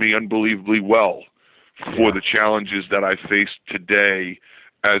prepared me unbelievably well for the challenges that I face today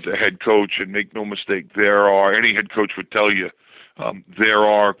as a head coach. And make no mistake, any head coach would tell you, there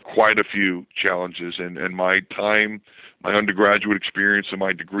are quite a few challenges. And my my undergraduate experience and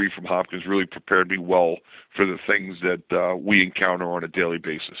my degree from Hopkins really prepared me well for the things that we encounter on a daily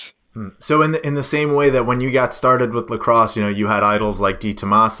basis. So in the same way that when you got started with lacrosse, you had idols like Di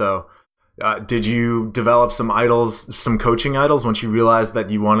Tommaso, did you develop some coaching idols once you realized that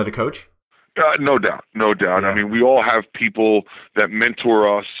you wanted to coach? No doubt. Yeah. I mean, we all have people that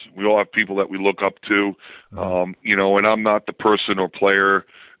mentor us. We all have people that we look up to, and I'm not the person or player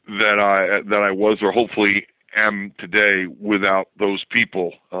that I was or hopefully am today without those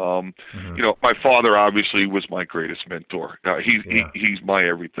people. My father obviously was my greatest mentor. He's my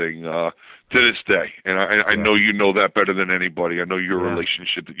everything to this day, and I know you know that better than anybody. I know your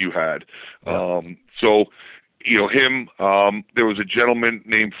relationship that you had. So him. There was a gentleman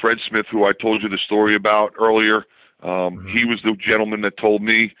named Fred Smith who I told you the story about earlier. He was the gentleman that told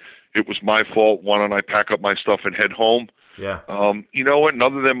me it was my fault. Why don't I pack up my stuff and head home? Yeah. You know what? And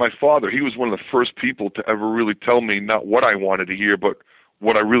other than my father, he was one of the first people to ever really tell me not what I wanted to hear, but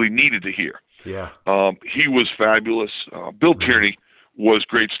what I really needed to hear. Yeah. He was fabulous. Bill Tierney was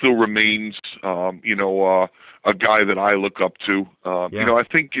great, still remains, a guy that I look up to. I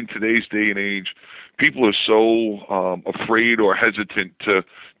think in today's day and age, people are so afraid or hesitant to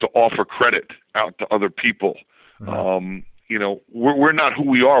offer credit out to other people. We're not who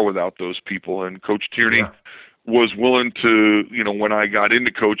we are without those people. And Coach Tierney was willing to, when I got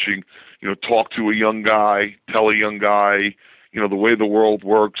into coaching, talk to a young guy, tell a young guy, the way the world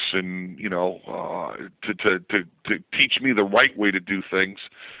works, and to teach me the right way to do things.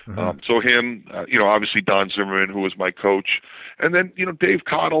 So him, obviously Don Zimmerman, who was my coach, and then Dave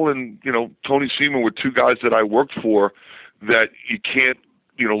Cottle and Tony Seaman were two guys that I worked for that you can't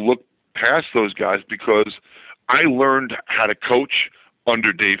look past those guys, because I learned how to coach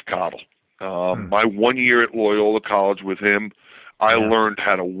under Dave Cottle. My 1 year at Loyola College with him, I learned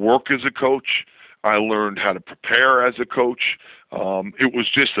how to work as a coach. I learned how to prepare as a coach. It was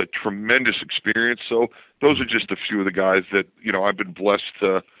just a tremendous experience. So those are just a few of the guys that, I've been blessed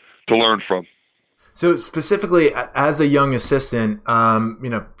to learn from. So specifically as a young assistant,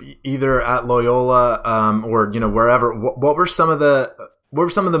 either at Loyola or, wherever, what were some of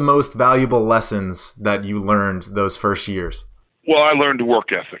the most valuable lessons that you learned those first years? Well, I learned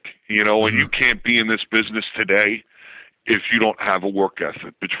work ethic, and you can't be in this business today if you don't have a work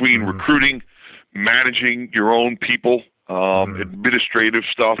ethic. Between recruiting, managing your own people, administrative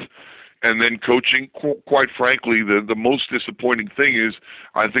stuff, and then coaching, quite frankly, the most disappointing thing is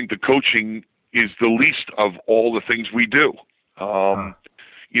I think the coaching is the least of all the things we do.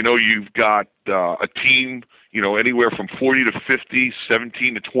 You've got a team, anywhere from 40 to 50,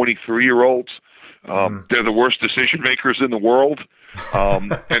 17 to 23-year-olds. They're the worst decision makers in the world,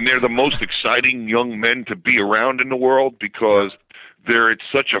 and they're the most exciting young men to be around in the world because they're at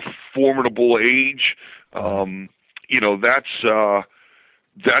such a formidable age. That's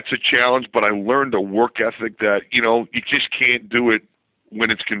a challenge, but I learned a work ethic that, you just can't do it when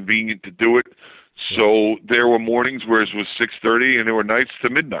it's convenient to do it. So there were mornings where it was 6:30 and there were nights to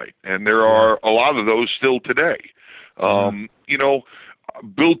midnight. And there are a lot of those still today.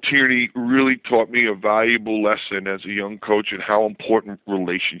 Bill Tierney really taught me a valuable lesson as a young coach and how important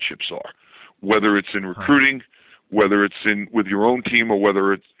relationships are, whether it's in recruiting, whether it's with your own team, or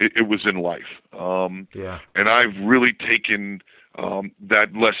whether it was in life. And I've really taken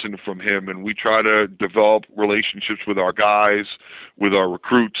that lesson from him, and we try to develop relationships with our guys, with our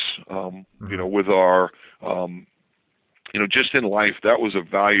recruits, with our, just in life. That was a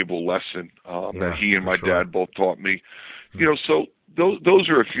valuable lesson that he and my dad both taught me. So those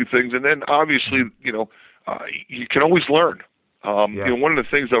are a few things, and then obviously, you can always learn. One of the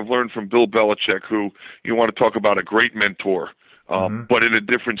things I've learned from Bill Belichick, who you want to talk about a great mentor, but in a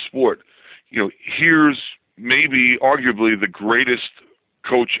different sport. Here's maybe arguably the greatest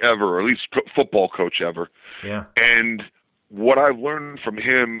coach ever, or at least football coach ever. Yeah. And what I've learned from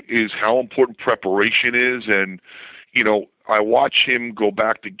him is how important preparation is. And, I watch him go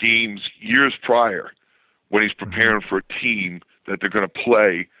back to games years prior when he's preparing for a team that they're going to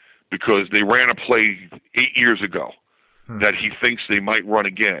play because they ran a play 8 years ago that he thinks they might run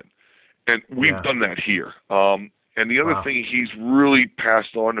again. And we've done that here. And the other thing he's really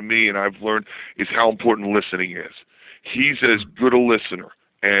passed on to me and I've learned is how important listening is. He's as good a listener,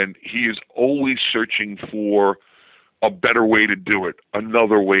 and he is always searching for a better way to do it,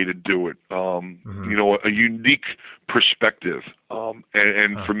 another way to do it, a unique perspective.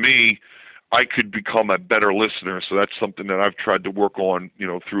 And for me, I could become a better listener, so that's something that I've tried to work on,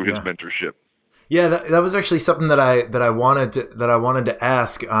 through his mentorship. Yeah, that was actually something that I wanted to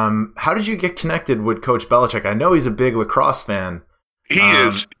ask. How did you get connected with Coach Belichick? I know he's a big lacrosse fan. He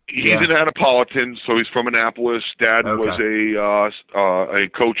is. He's an Annapolitan, so he's from Annapolis. Dad was a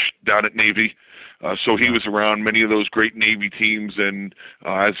coach down at Navy, so he was around many of those great Navy teams. And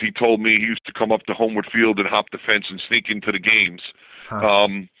as he told me, he used to come up to Homeward Field and hop the fence and sneak into the games.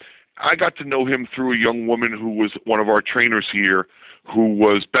 I got to know him through a young woman who was one of our trainers here, who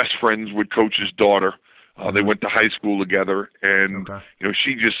was best friends with Coach's daughter. They went to high school together, and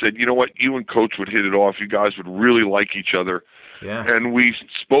she just said, "You know what? You and Coach would hit it off. You guys would really like each other." Yeah. And we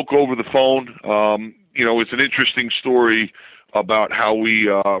spoke over the phone. It's an interesting story about how we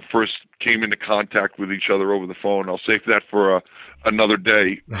first came into contact with each other over the phone. I'll save that for another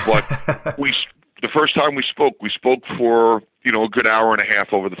day. But the first time we spoke for a good hour and a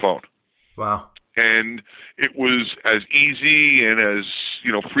half over the phone. Wow. And it was as easy and as,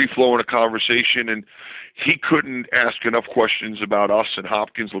 free-flowing a conversation. And he couldn't ask enough questions about us and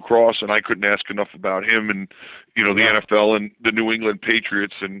Hopkins lacrosse, and I couldn't ask enough about him and, the NFL and the New England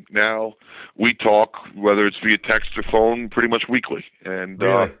Patriots. And now we talk, whether it's via text or phone, pretty much weekly. And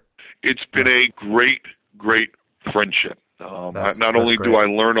it's been a great, great friendship. Not only do I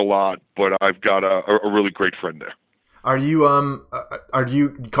learn a lot, but I've got a really great friend there. Are you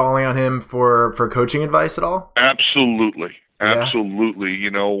calling on him for coaching advice at all? Absolutely.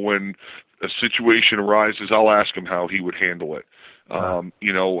 When a situation arises, I'll ask him how he would handle it.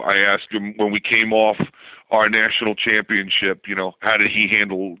 I asked him when we came off our national championship, how did he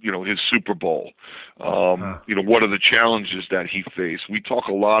handle, his Super Bowl? What are the challenges that he faced? We talk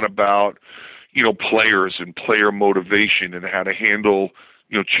a lot about, players and player motivation and how to handle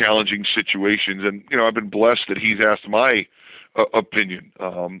challenging situations. And, I've been blessed that he's asked my opinion.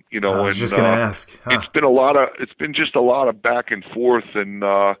 I was just going to ask. It's been just a lot of back and forth. And,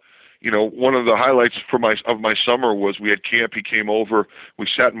 one of the highlights of my summer was we had camp. He came over. We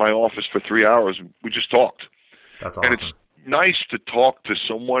sat in my office for 3 hours. And we just talked. That's awesome. And it's nice to talk to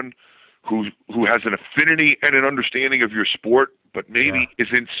someone who has an affinity and an understanding of your sport, but maybe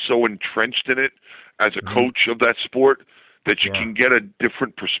isn't so entrenched in it as a coach of that sport, that you can get a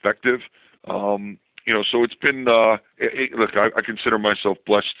different perspective. So it's been, look, I consider myself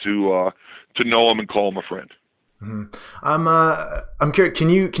blessed to know him and call him a friend. Mm-hmm. I'm curious, can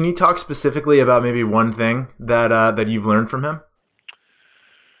you talk specifically about maybe one thing that you've learned from him?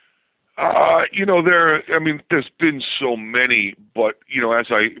 There's been so many, but, as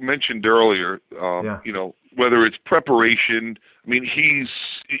I mentioned earlier, whether it's preparation,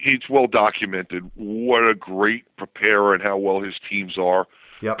 it's well documented what a great preparer and how well his teams are.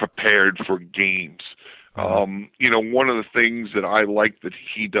 prepared for games. One of the things that I like that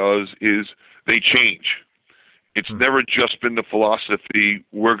he does is they change. It's never just been the philosophy,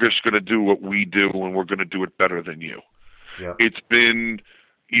 we're just going to do what we do and we're going to do it better than you. Yeah. It's been,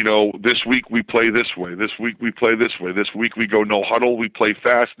 this week we play this way. This week we play this way. This week we go no huddle, we play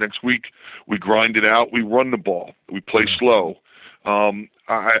fast. Next week we grind it out, we run the ball, we play slow.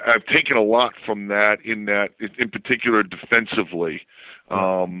 I've taken a lot from that, in particular defensively.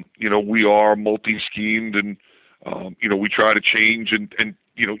 We are multi-schemed and, we try to change and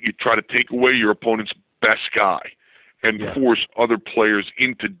you try to take away your opponent's best guy and force other players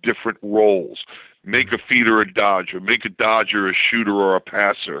into different roles. Make a feeder a dodger, make a dodger a shooter or a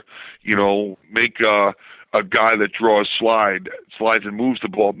passer, make a guy that draws slides and moves the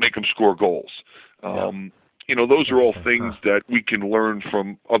ball, make him score goals. Those are all things that we can learn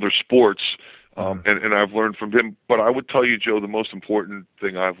from other sports, and I've learned from him. But I would tell you, Joe, the most important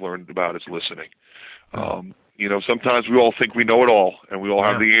thing I've learned about is listening. Sometimes we all think we know it all, and we all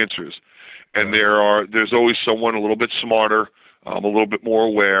have the answers. And there's always someone a little bit smarter, a little bit more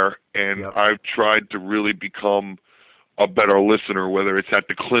aware, and I've tried to really become a better listener, whether it's at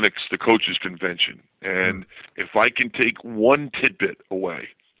the clinics, the coaches' convention. And if I can take one tidbit away,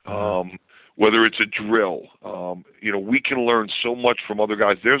 whether it's a drill, we can learn so much from other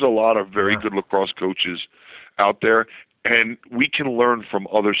guys. There's a lot of very good lacrosse coaches out there, and we can learn from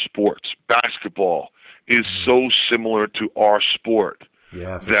other sports. Basketball is so similar to our sport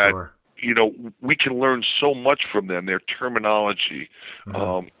sure. We can learn so much from them, their terminology,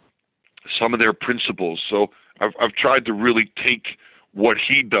 some of their principles. So I've tried to really take what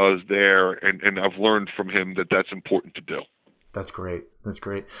he does there, and I've learned from him that that's important to do. That's great.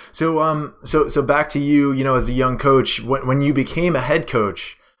 So, so back to you, as a young coach, when you became a head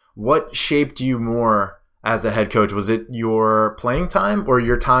coach, what shaped you more as a head coach? Was it your playing time or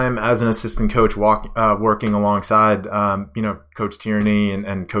your time as an assistant coach working alongside, Coach Tierney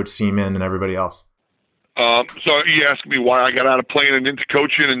and Coach Seaman and everybody else? So you asked me why I got out of playing and into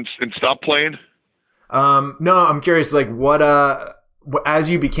coaching and stopped playing? No, I'm curious, as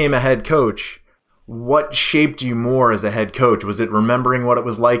you became a head coach, what shaped you more as a head coach? Was it remembering what it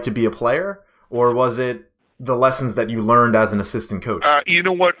was like to be a player, or was it the lessons that you learned as an assistant coach? You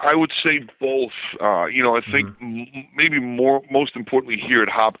know what? I would say both. I think maybe most importantly here at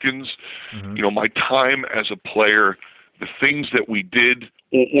Hopkins, my time as a player, the things that we did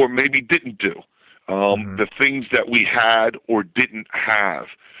or maybe didn't do, the things that we had or didn't have,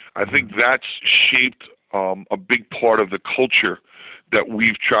 I think that's shaped a big part of the culture that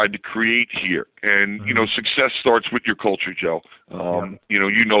we've tried to create here. And, success starts with your culture, Joe.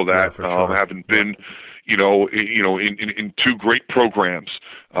 You know that, sure. Having been, in two great programs,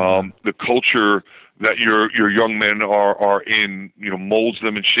 the culture that your young men are in, molds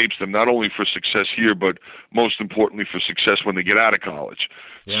them and shapes them, not only for success here, but most importantly for success when they get out of college.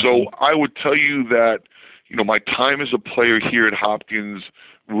 Yeah. So I would tell you that, my time as a player here at Hopkins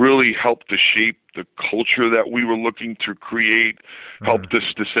really helped to shape the culture that we were looking to create, helped us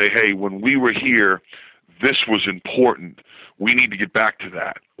to say, hey, when we were here, this was important. We need to get back to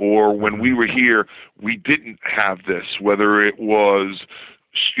that. Or when we were here, we didn't have this, whether it was,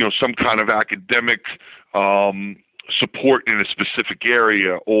 some kind of academic support in a specific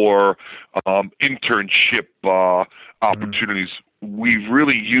area or internship opportunities. We've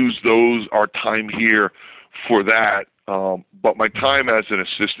really used our time here for that. But my time as an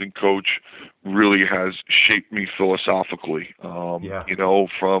assistant coach really has shaped me philosophically,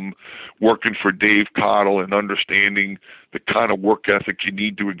 from working for Dave Cottle and understanding the kind of work ethic you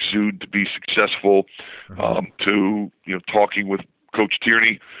need to exude to be successful, to, talking with Coach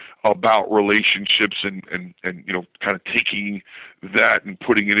Tierney about relationships and kind of taking that and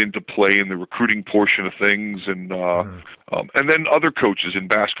putting it into play in the recruiting portion of things and then other coaches in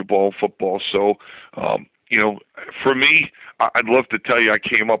basketball, football. So, for me, I'd love to tell you I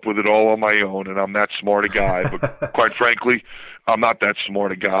came up with it all on my own and I'm that smart a guy, but quite frankly, I'm not that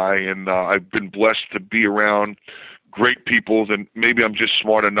smart a guy, and I've been blessed to be around great people, and maybe I'm just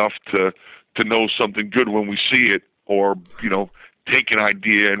smart enough to know something good when we see it, or, take an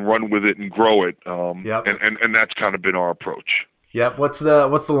idea and run with it and grow it. And that's kind of been our approach. Yep. What's the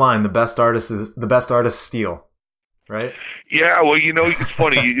line? The best artists steal. Right? Yeah, well, it's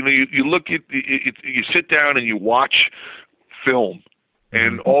funny. You look at it, you sit down and you watch film,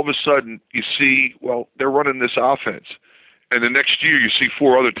 and all of a sudden you see, well, they're running this offense, and the next year you see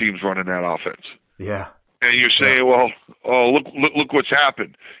 4 other teams running that offense. Yeah. And you're saying, well, look what's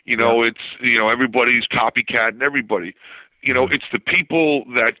happened. It's everybody's copycatting everybody. It's the people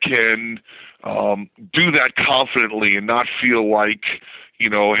that can do that confidently and not feel like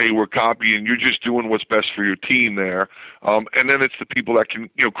hey, we're copying. You're just doing what's best for your team there. And then it's the people that can,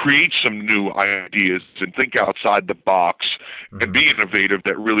 create some new ideas and think outside the box and be innovative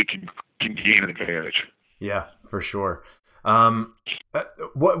that really can gain an advantage. Yeah, for sure.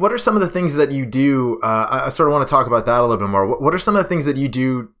 What are some of the things that you do? I sort of want to talk about that a little bit more. What are some of the things that you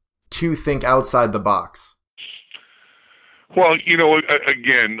do to think outside the box? Well,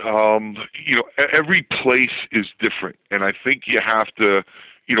 again, every place is different. And I think you have to,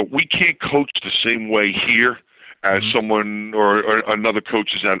 we can't coach the same way here as someone or another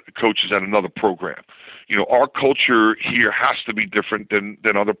coaches at another program. Our culture here has to be different than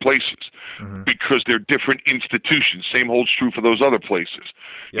other places because they're different institutions. Same holds true for those other places.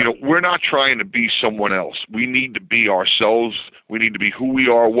 Yep. We're not trying to be someone else. We need to be ourselves. We need to be who we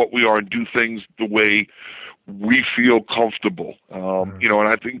are, what we are, and do things the way we feel comfortable. And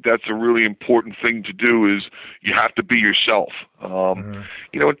I think that's a really important thing to do is you have to be yourself.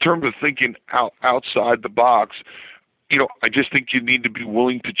 In terms of thinking outside the box, I just think you need to be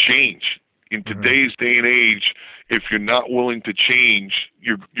willing to change. In today's day and age, if you're not willing to change,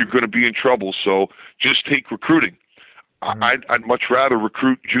 you're going to be in trouble. So just take recruiting. I'd much rather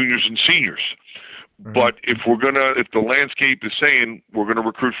recruit juniors and seniors. But if the landscape is saying we're going to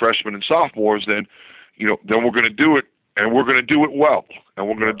recruit freshmen and sophomores, then we're going to do it, and we're going to do it well, and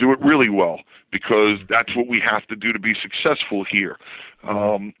we're going to do it really well because that's what we have to do to be successful here.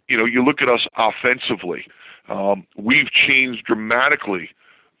 You look at us offensively. We've changed dramatically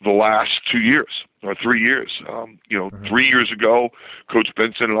the last 2 years or 3 years. 3 years ago, Coach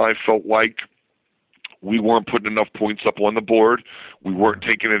Benson and I felt like we weren't putting enough points up on the board. We weren't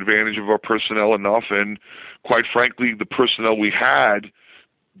taking advantage of our personnel enough, and quite frankly, the personnel we had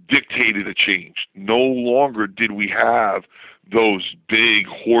dictated a change. No longer did we have those big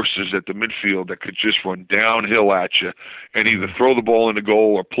horses at the midfield that could just run downhill at you and either throw the ball in the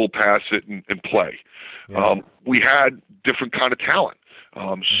goal or pull past it and play. Yeah. We had different kind of talent.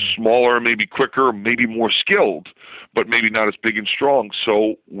 Smaller, maybe quicker, maybe more skilled, but maybe not as big and strong.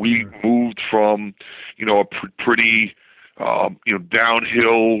 So we moved from, a pretty,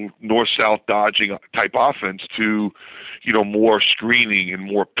 downhill, north-south dodging type offense to, more screening and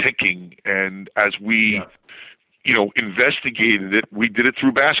more picking. And as we, investigated it, we did it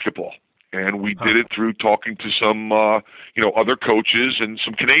through basketball. And we did it through talking to some, other coaches and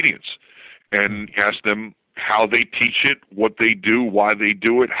some Canadians and asked them how they teach it, what they do, why they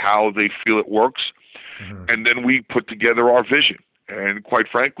do it, how they feel it works. And then we put together our vision. And quite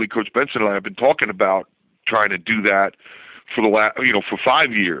frankly, Coach Benson and I have been talking about trying to do that for for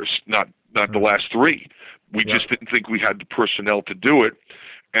 5 years, not the last 3. We just didn't think we had the personnel to do it.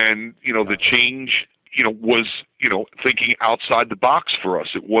 And, the change, was, thinking outside the box for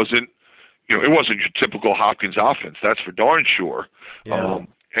us. It wasn't, it wasn't your typical Hopkins offense. That's for darn sure. Yeah.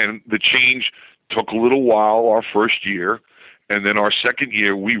 And the change took a little while our first year. And then our second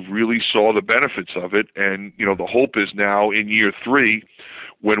year, we really saw the benefits of it. And, the hope is now in year 3,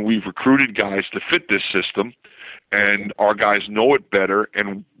 when we've recruited guys to fit this system and our guys know it better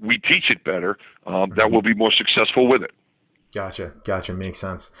and we teach it better, that we'll be more successful with it. Gotcha. Makes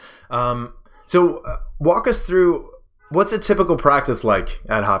sense. So walk us through, what's a typical practice like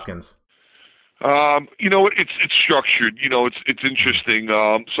at Hopkins? It's structured. It's interesting.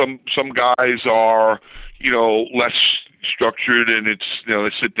 Some guys are, less structured, and it's, they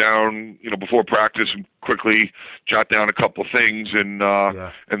sit down, before practice and quickly jot down a couple of things, and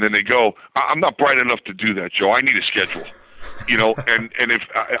then they go. I'm not bright enough to do that, Joe. I need a schedule. And if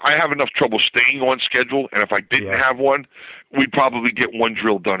I have enough trouble staying on schedule, and if I didn't have one, we'd probably get one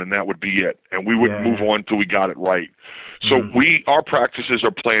drill done, and that would be it, and we wouldn't move on till we got it right. So our practices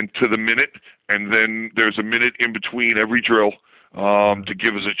are planned to the minute, and then there's a minute in between every drill to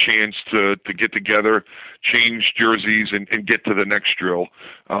give us a chance to get together, change jerseys, and get to the next drill.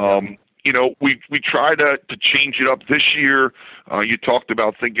 We try to change it up this year. You talked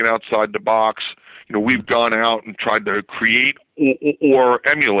about thinking outside the box. We've gone out and tried to create or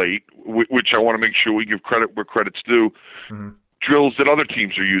emulate, which I want to make sure we give credit where credit's due, drills that other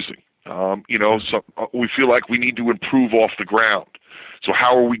teams are using. So we feel like we need to improve off the ground. So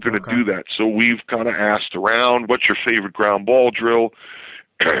how are we going to do that? So we've kind of asked around, what's your favorite ground ball drill?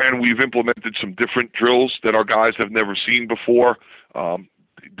 And we've implemented some different drills that our guys have never seen before.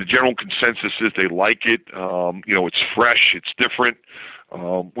 The general consensus is they like it. It's fresh, it's different.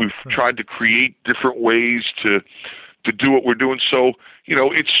 We've tried to create different ways to to do what we're doing. So,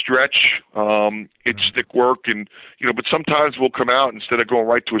 it's stretch, it's stick work, and, but sometimes we'll come out, instead of going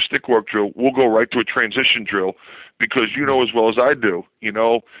right to a stick work drill, we'll go right to a transition drill, because you know as well as I do, you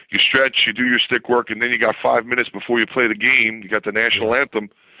stretch, you do your stick work, and then you got 5 minutes before you play the game, you got the national anthem,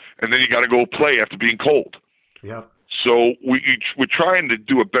 and then you got to go play after being cold. Yep. So we're trying to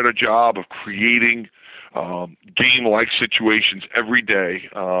do a better job of creating game-like situations every day.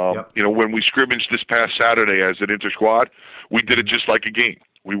 When we scrimmaged this past Saturday as an inter-squad, we did it just like a game.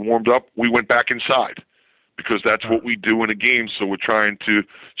 We warmed up, we went back inside, because that's what we do in a game. So we're trying to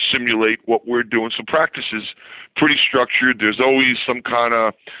simulate what we're doing. So practice is pretty structured. There's always some kind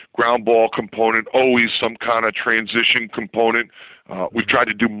of ground ball component, always some kind of transition component. We've tried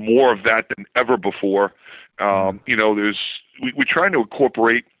to do more of that than ever before. We're trying to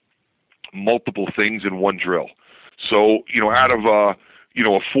incorporate multiple things in one drill. So, out of a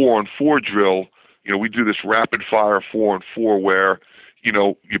 4-on-4 drill, we do this rapid fire 4-on-4 where,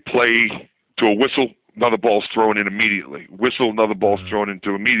 you play to a whistle, another ball's thrown in immediately. Whistle, another ball's thrown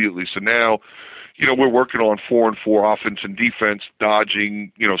into immediately. So now, we're working on 4-on-4 offense and defense,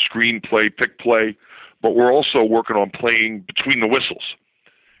 dodging, screen play, pick play, but we're also working on playing between the whistles.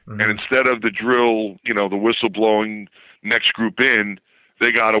 And instead of the drill, the whistle blowing next group in,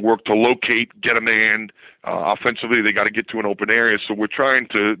 they got to work to locate, get a man. Offensively, they got to get to an open area. So we're trying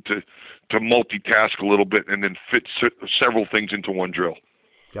to multitask a little bit and then fit several things into one drill.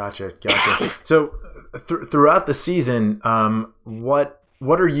 Gotcha. So throughout the season, what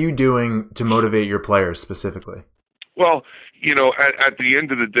are you doing to motivate your players specifically? Well, at the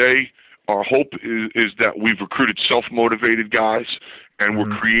end of the day, our hope is that we've recruited self-motivated guys, and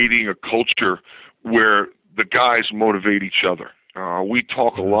we're creating a culture where the guys motivate each other. We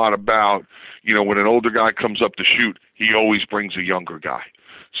talk a lot about, when an older guy comes up to shoot, he always brings a younger guy.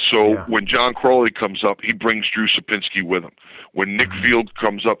 So when John Crawley comes up, he brings Drew Sapinski with him. When Nick Field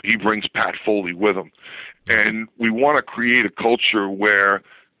comes up, he brings Pat Foley with him. And we want to create a culture where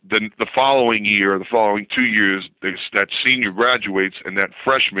the following year, the following 2 years, that senior graduates and that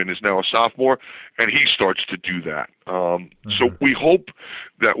freshman is now a sophomore, and he starts to do that. So we hope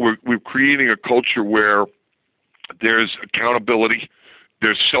that we're creating a culture where there's accountability,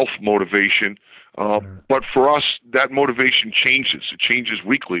 there's self-motivation, but for us, that motivation changes. It changes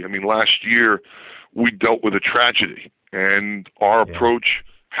weekly. I mean, last year we dealt with a tragedy, and our approach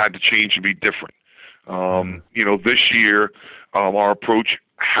had to change and be different. This year our approach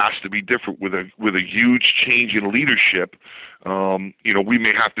has to be different with a huge change in leadership. We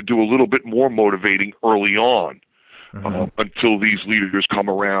may have to do a little bit more motivating early on. Until these leaders come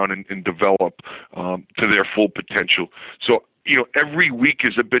around and develop to their full potential. So, every week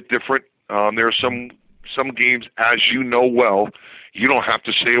is a bit different. There are some games, as you know well, you don't have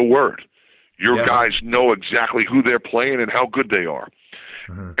to say a word. Your guys know exactly who they're playing and how good they are.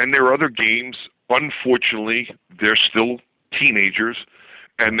 And there are other games, unfortunately, they're still teenagers,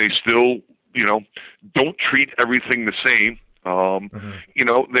 and they still, don't treat everything the same.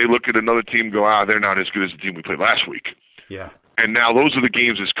 They look at another team and go, they're not as good as the team we played last week. Yeah. And now those are the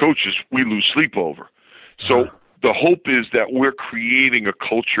games as coaches we lose sleep over. So the hope is that we're creating a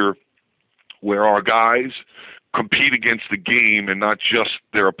culture where our guys compete against the game and not just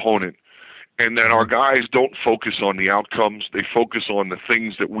their opponent. And that our guys don't focus on the outcomes. They focus on the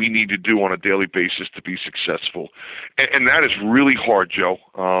things that we need to do on a daily basis to be successful. And that is really hard, Joe.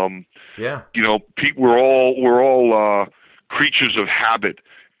 We're all creatures of habit,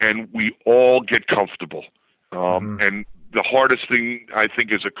 and we all get comfortable. And the hardest thing, I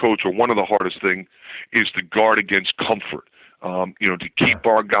think, as a coach, or one of the hardest things, is to guard against comfort. To keep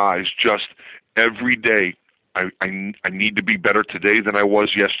our guys just every day. I need to be better today than I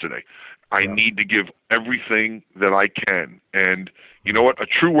was yesterday. I need to give everything that I can. And you know what? A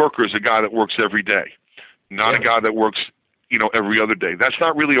true worker is a guy that works every day, not a guy that works, every other day. That's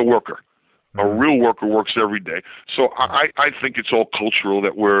not really a worker. A real worker works every day. So I think it's all cultural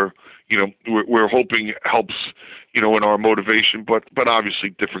that we're hoping helps, in our motivation. But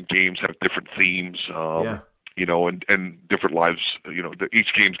obviously different games have different themes, and different lives.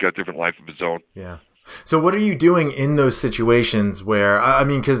 Each game's got a different life of its own. Yeah. So what are you doing in those situations where,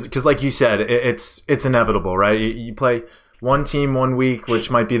 because like you said, it's inevitable, right? You play one team 1 week, which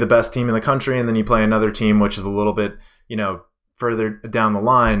might be the best team in the country, and then you play another team, which is a little bit, further down the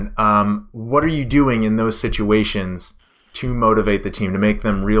line. What are you doing in those situations to motivate the team, to make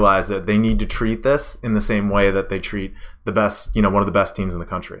them realize that they need to treat this in the same way that they treat the best, one of the best teams in the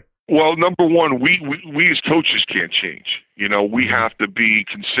country? Well, number one, we as coaches can't change. We have to be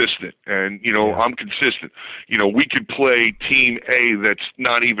consistent, and I'm consistent. We could play Team A that's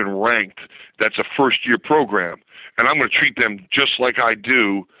not even ranked, that's a first-year program, and I'm going to treat them just like I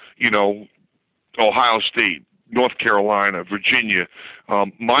do, Ohio State, North Carolina, Virginia.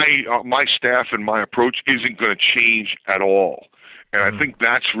 My staff and my approach isn't going to change at all. And I think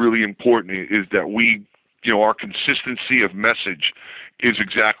that's really important, is that we, our consistency of message is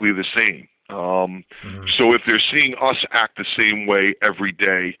exactly the same. So if they're seeing us act the same way every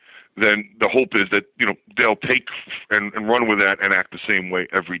day, then the hope is that, they'll take and run with that and act the same way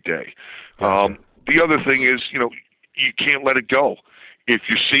every day. Gotcha. The other thing is, you can't let it go. If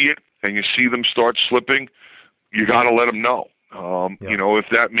you see it and you see them start slipping, you got to let them know. If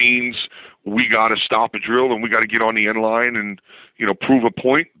that means we got to stop a drill and we got to get on the end line and, prove a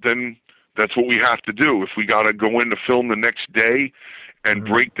point, then that's what we have to do. If we got to go into film the next day and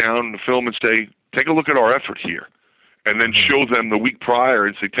break down the film and say, take a look at our effort here, and then show them the week prior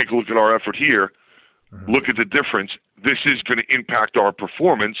and say, take a look at our effort here, look at the difference. This is going to impact our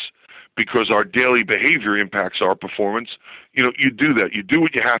performance because our daily behavior impacts our performance. You do that. You do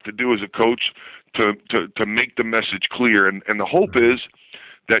what you have to do as a coach to make the message clear. And the hope is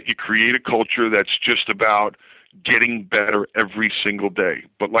that you create a culture that's just about getting better every single day.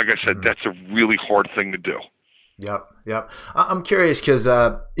 But like I said, that's a really hard thing to do. Yep. I'm curious because,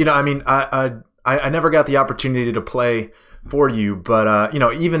 I never got the opportunity to play for you, but,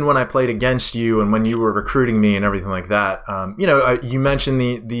 even when I played against you and when you were recruiting me and everything like that, you mentioned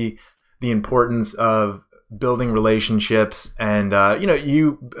the importance of building relationships and,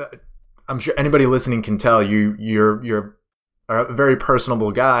 I'm sure anybody listening can tell you're a very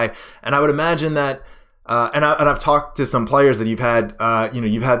personable guy. And I would imagine that, and I've talked to some players that you've had,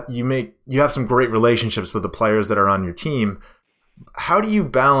 you have some great relationships with the players that are on your team. How do you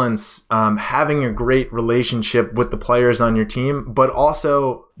balance having a great relationship with the players on your team, but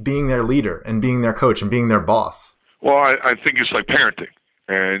also being their leader and being their coach and being their boss? Well, I think it's like parenting.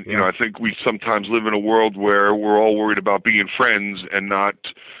 And, I think we sometimes live in a world where we're all worried about being friends and not,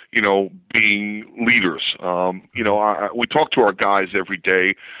 being leaders. We talk to our guys every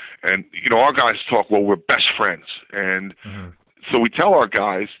day, and, our guys talk, well, we're best friends. And so we tell our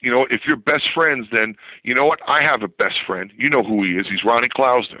guys, if you're best friends, then you know what? I have a best friend. You know who he is. He's Ronnie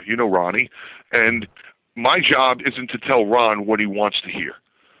Klausner. You know Ronnie. And my job isn't to tell Ron what he wants to hear.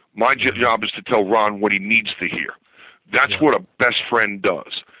 My job is to tell Ron what he needs to hear. That's what a best friend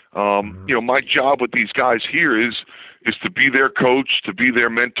does. My job with these guys here is to be their coach, to be their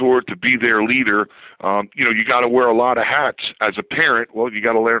mentor, to be their leader. You got to wear a lot of hats as a parent. Well, you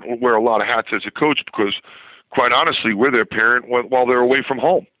got to wear a lot of hats as a coach because, quite honestly, we're their parent while they're away from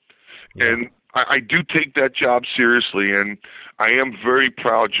home. And I do take that job seriously, and I am very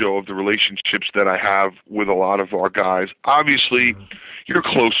proud, Joe, of the relationships that I have with a lot of our guys. Obviously, you're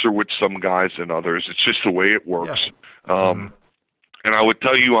closer with some guys than others. It's just the way it works. And I would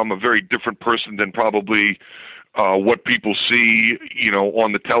tell you I'm a very different person than probably what people see,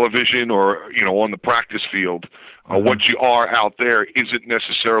 on the television or, on the practice field. What you are out there isn't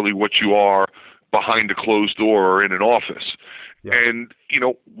necessarily what you are behind a closed door or in an office. And,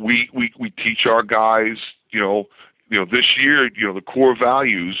 we teach our guys, this year, the core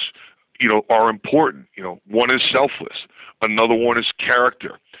values, are important. One is selfless. Another one is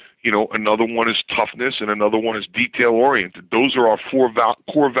character. Another one is toughness, and another one is detail-oriented. Those are our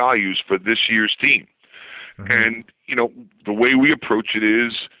core values for this year's team. And, the way we approach it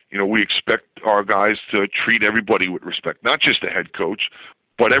is, we expect our guys to treat everybody with respect, not just the head coach,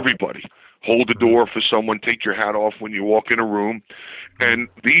 but everybody. Hold the door for someone, take your hat off when you walk in a room. And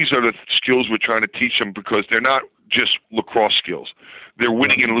these are the skills we're trying to teach them because they're not just lacrosse skills. They're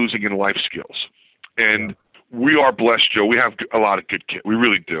winning and losing in life skills. And we are blessed, Joe. We have a lot of good kids. We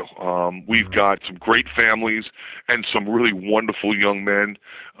really do. We've got some great families and some really wonderful young men.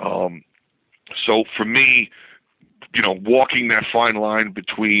 So for me, walking that fine line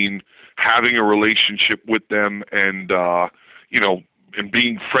between having a relationship with them and, and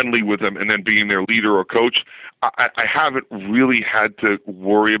being friendly with them and then being their leader or coach, I haven't really had to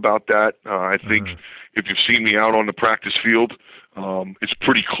worry about that. I think if you've seen me out on the practice field, it's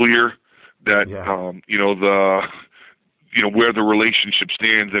pretty clear that, where the relationship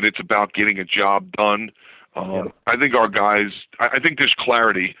stands, that it's about getting a job done. I think our guys, I think there's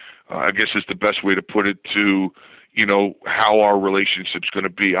clarity, I guess is the best way to put it, to, how our relationship's going to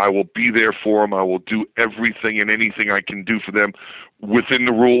be. I will be there for them. I will do everything and anything I can do for them within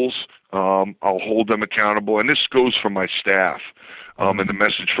the rules. I'll hold them accountable. And this goes for my staff. And the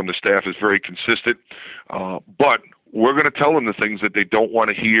message from the staff is very consistent. But we're going to tell them the things that they don't want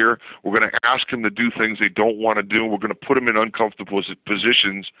to hear. We're going to ask them to do things they don't want to do. We're going to put them in uncomfortable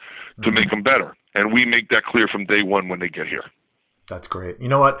positions to make them better. And we make that clear from day one when they get here. That's great. You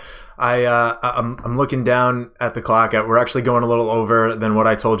know what? I'm looking down at the clock. We're actually going a little over than what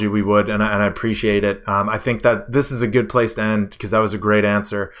I told you we would, and I appreciate it. I think that this is a good place to end because that was a great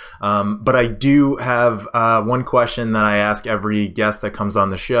answer. But I do have one question that I ask every guest that comes on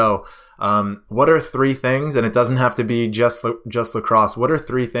the show. What are 3 things, and it doesn't have to be just lacrosse, what are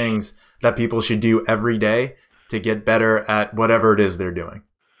 3 things that people should do every day to get better at whatever it is they're doing?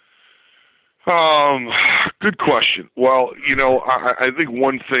 Good question. Well, I think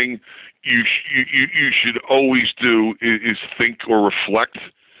one thing you should always do is think or reflect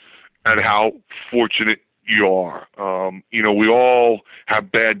at how fortunate you are. We all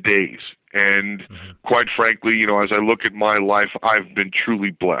have bad days, and quite frankly, as I look at my life, I've been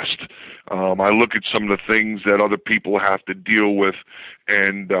truly blessed. I look at some of the things that other people have to deal with,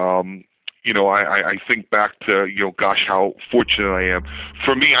 and I think back to, gosh, how fortunate I am.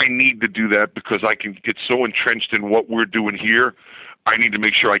 For me, I need to do that because I can get so entrenched in what we're doing here. I need to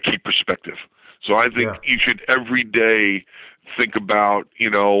make sure I keep perspective. So I think you should every day think about,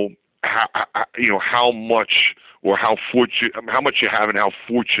 how much or how much you have and how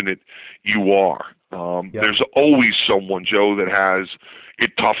fortunate you are. There's always someone, Joe, that has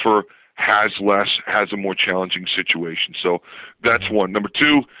it tougher, has less, has a more challenging situation. So that's one. Number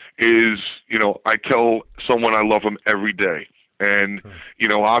 2 is, I tell someone I love them every day. And,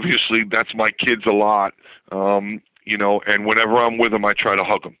 obviously that's my kids a lot, and whenever I'm with them, I try to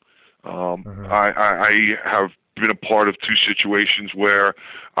hug them. I have been a part of 2 situations where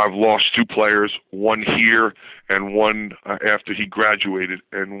I've lost 2 players, one here and one after he graduated.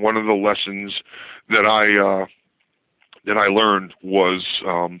 And one of the lessons that I learned was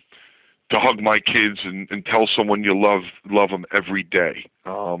to hug my kids and tell someone you love them every day.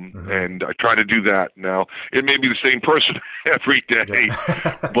 And I try to do that now. It may be the same person every day,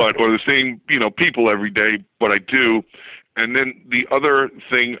 or the same, people every day, but I do. And then the other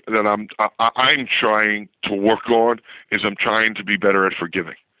thing that I'm trying to work on is I'm trying to be better at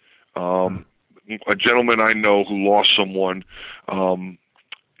forgiving. A gentleman I know who lost someone,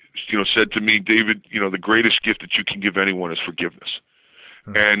 said to me, David, the greatest gift that you can give anyone is forgiveness.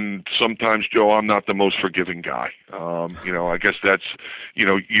 And sometimes, Joe, I'm not the most forgiving guy. I guess that's,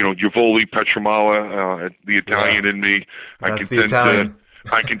 Uvoli, Pietramala, the Italian in me. I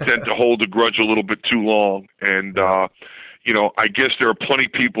can tend to hold a grudge a little bit too long. And, I guess there are plenty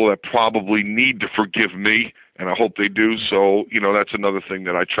of people that probably need to forgive me, and I hope they do. So, that's another thing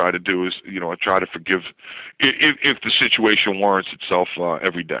that I try to do is, I try to forgive if the situation warrants itself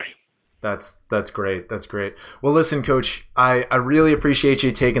every day. That's great. That's great. Well, listen, Coach, I really appreciate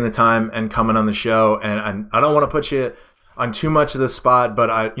you taking the time and coming on the show. And I don't want to put you on too much of the spot, but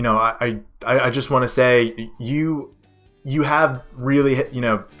I just want to say you have really,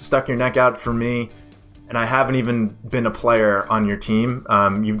 stuck your neck out for me. And I haven't even been a player on your team.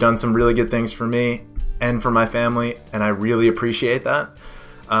 You've done some really good things for me and for my family, and I really appreciate that.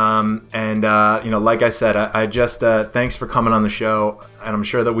 Like I said, I just thanks for coming on the show, and I'm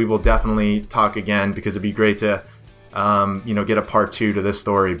sure that we will definitely talk again because it'd be great to get a part 2 to this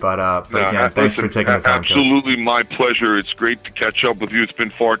story. But again, thanks for taking the time. Absolutely, Coach. My pleasure. It's great to catch up with you. It's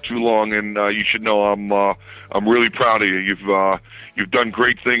been far too long, and you should know I'm really proud of you. You've done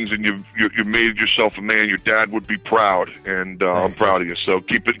great things, and you've made yourself a man. Your dad would be proud, and thanks, I'm proud Coach. Of you. So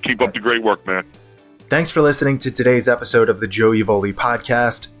keep up the great work, man. Thanks for listening to today's episode of the Joe Uvoli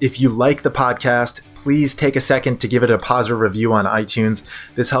podcast. If you like the podcast, please take a second to give it a positive review on iTunes.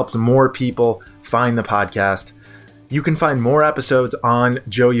 This helps more people find the podcast. You can find more episodes on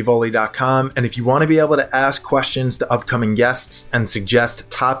joeuvoli.com. And if you want to be able to ask questions to upcoming guests and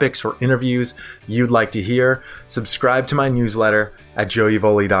suggest topics or interviews you'd like to hear, subscribe to my newsletter at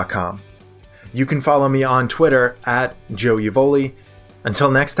joeuvoli.com. You can follow me on Twitter at joeuvoli.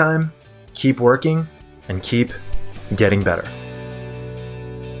 Until next time, keep working and keep getting better.